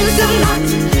changed a lot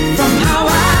from how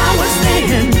I was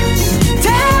then.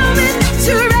 Tell me that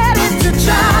you're ready to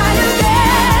try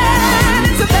again.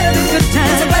 It's better than good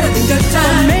times. It's better than good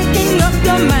times. Making up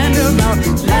your mind about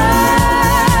love.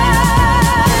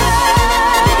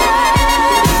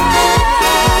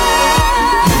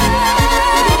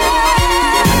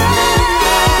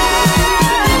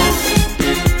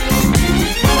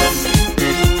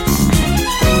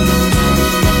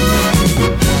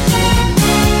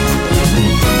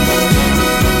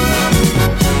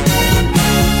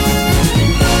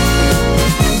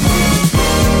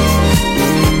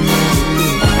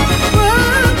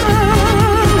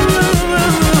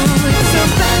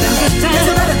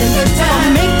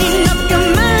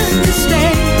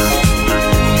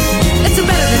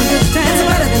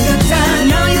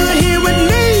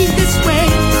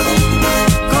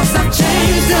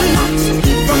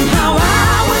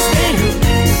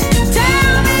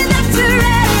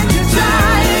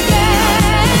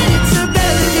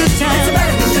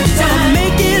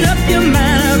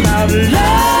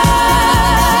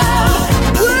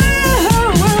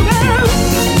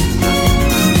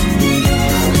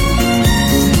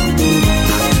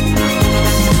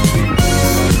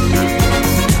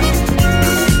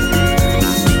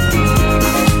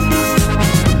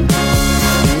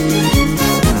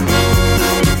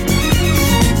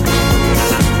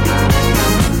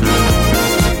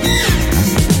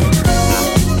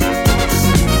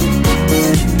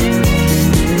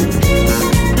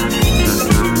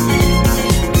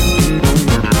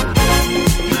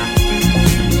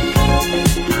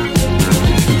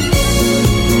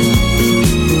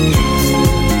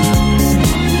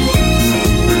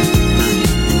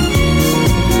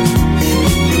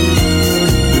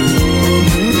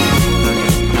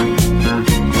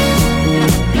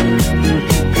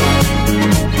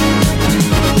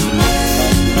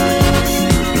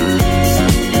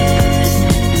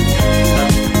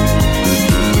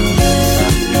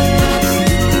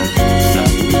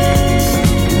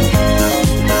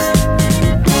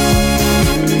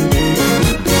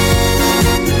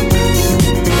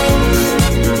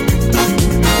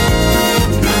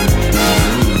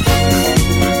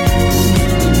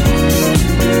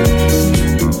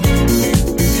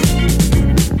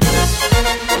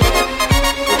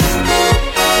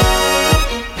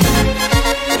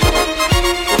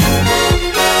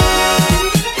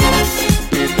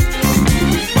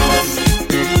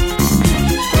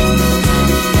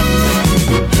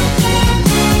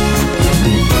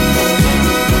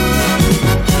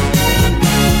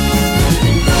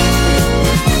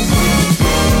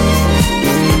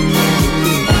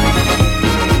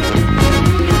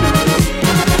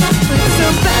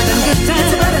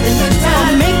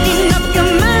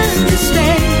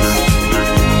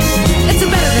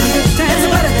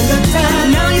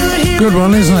 Good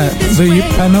one, isn't it? The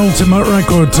penultimate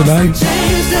record today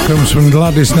comes from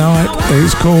Gladys Knight.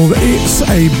 It's called It's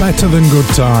a Better Than Good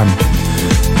Time.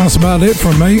 That's about it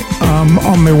from me. I'm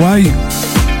on my way.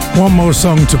 One more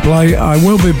song to play. I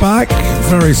will be back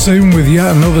very soon with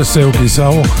yet another Silky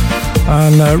Soul,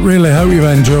 and really hope you've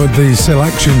enjoyed these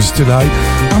selections today.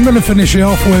 I'm going to finish it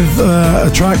off with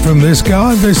a track from this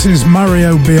guy. This is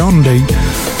Mario Biondi.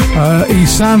 He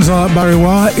sounds like Barry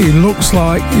White. He looks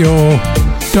like your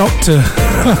doctor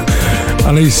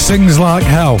and he sings like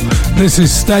hell. This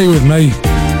is Stay With Me.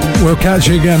 We'll catch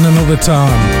you again another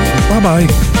time. Bye bye.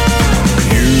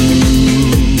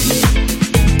 You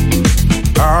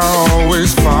are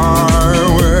always far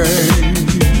away,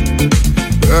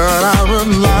 but I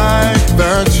would like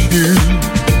that you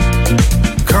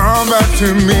come back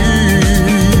to me.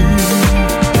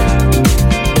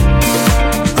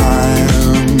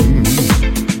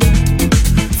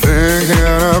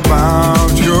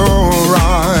 About your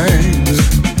eyes,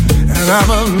 and I'm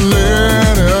a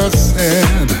little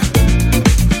sad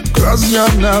 'cause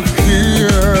you're not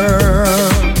here.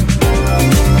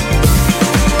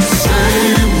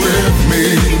 Stay with me,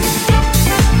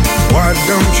 why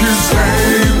don't you stay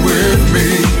with me?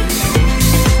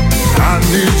 I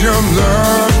need your love.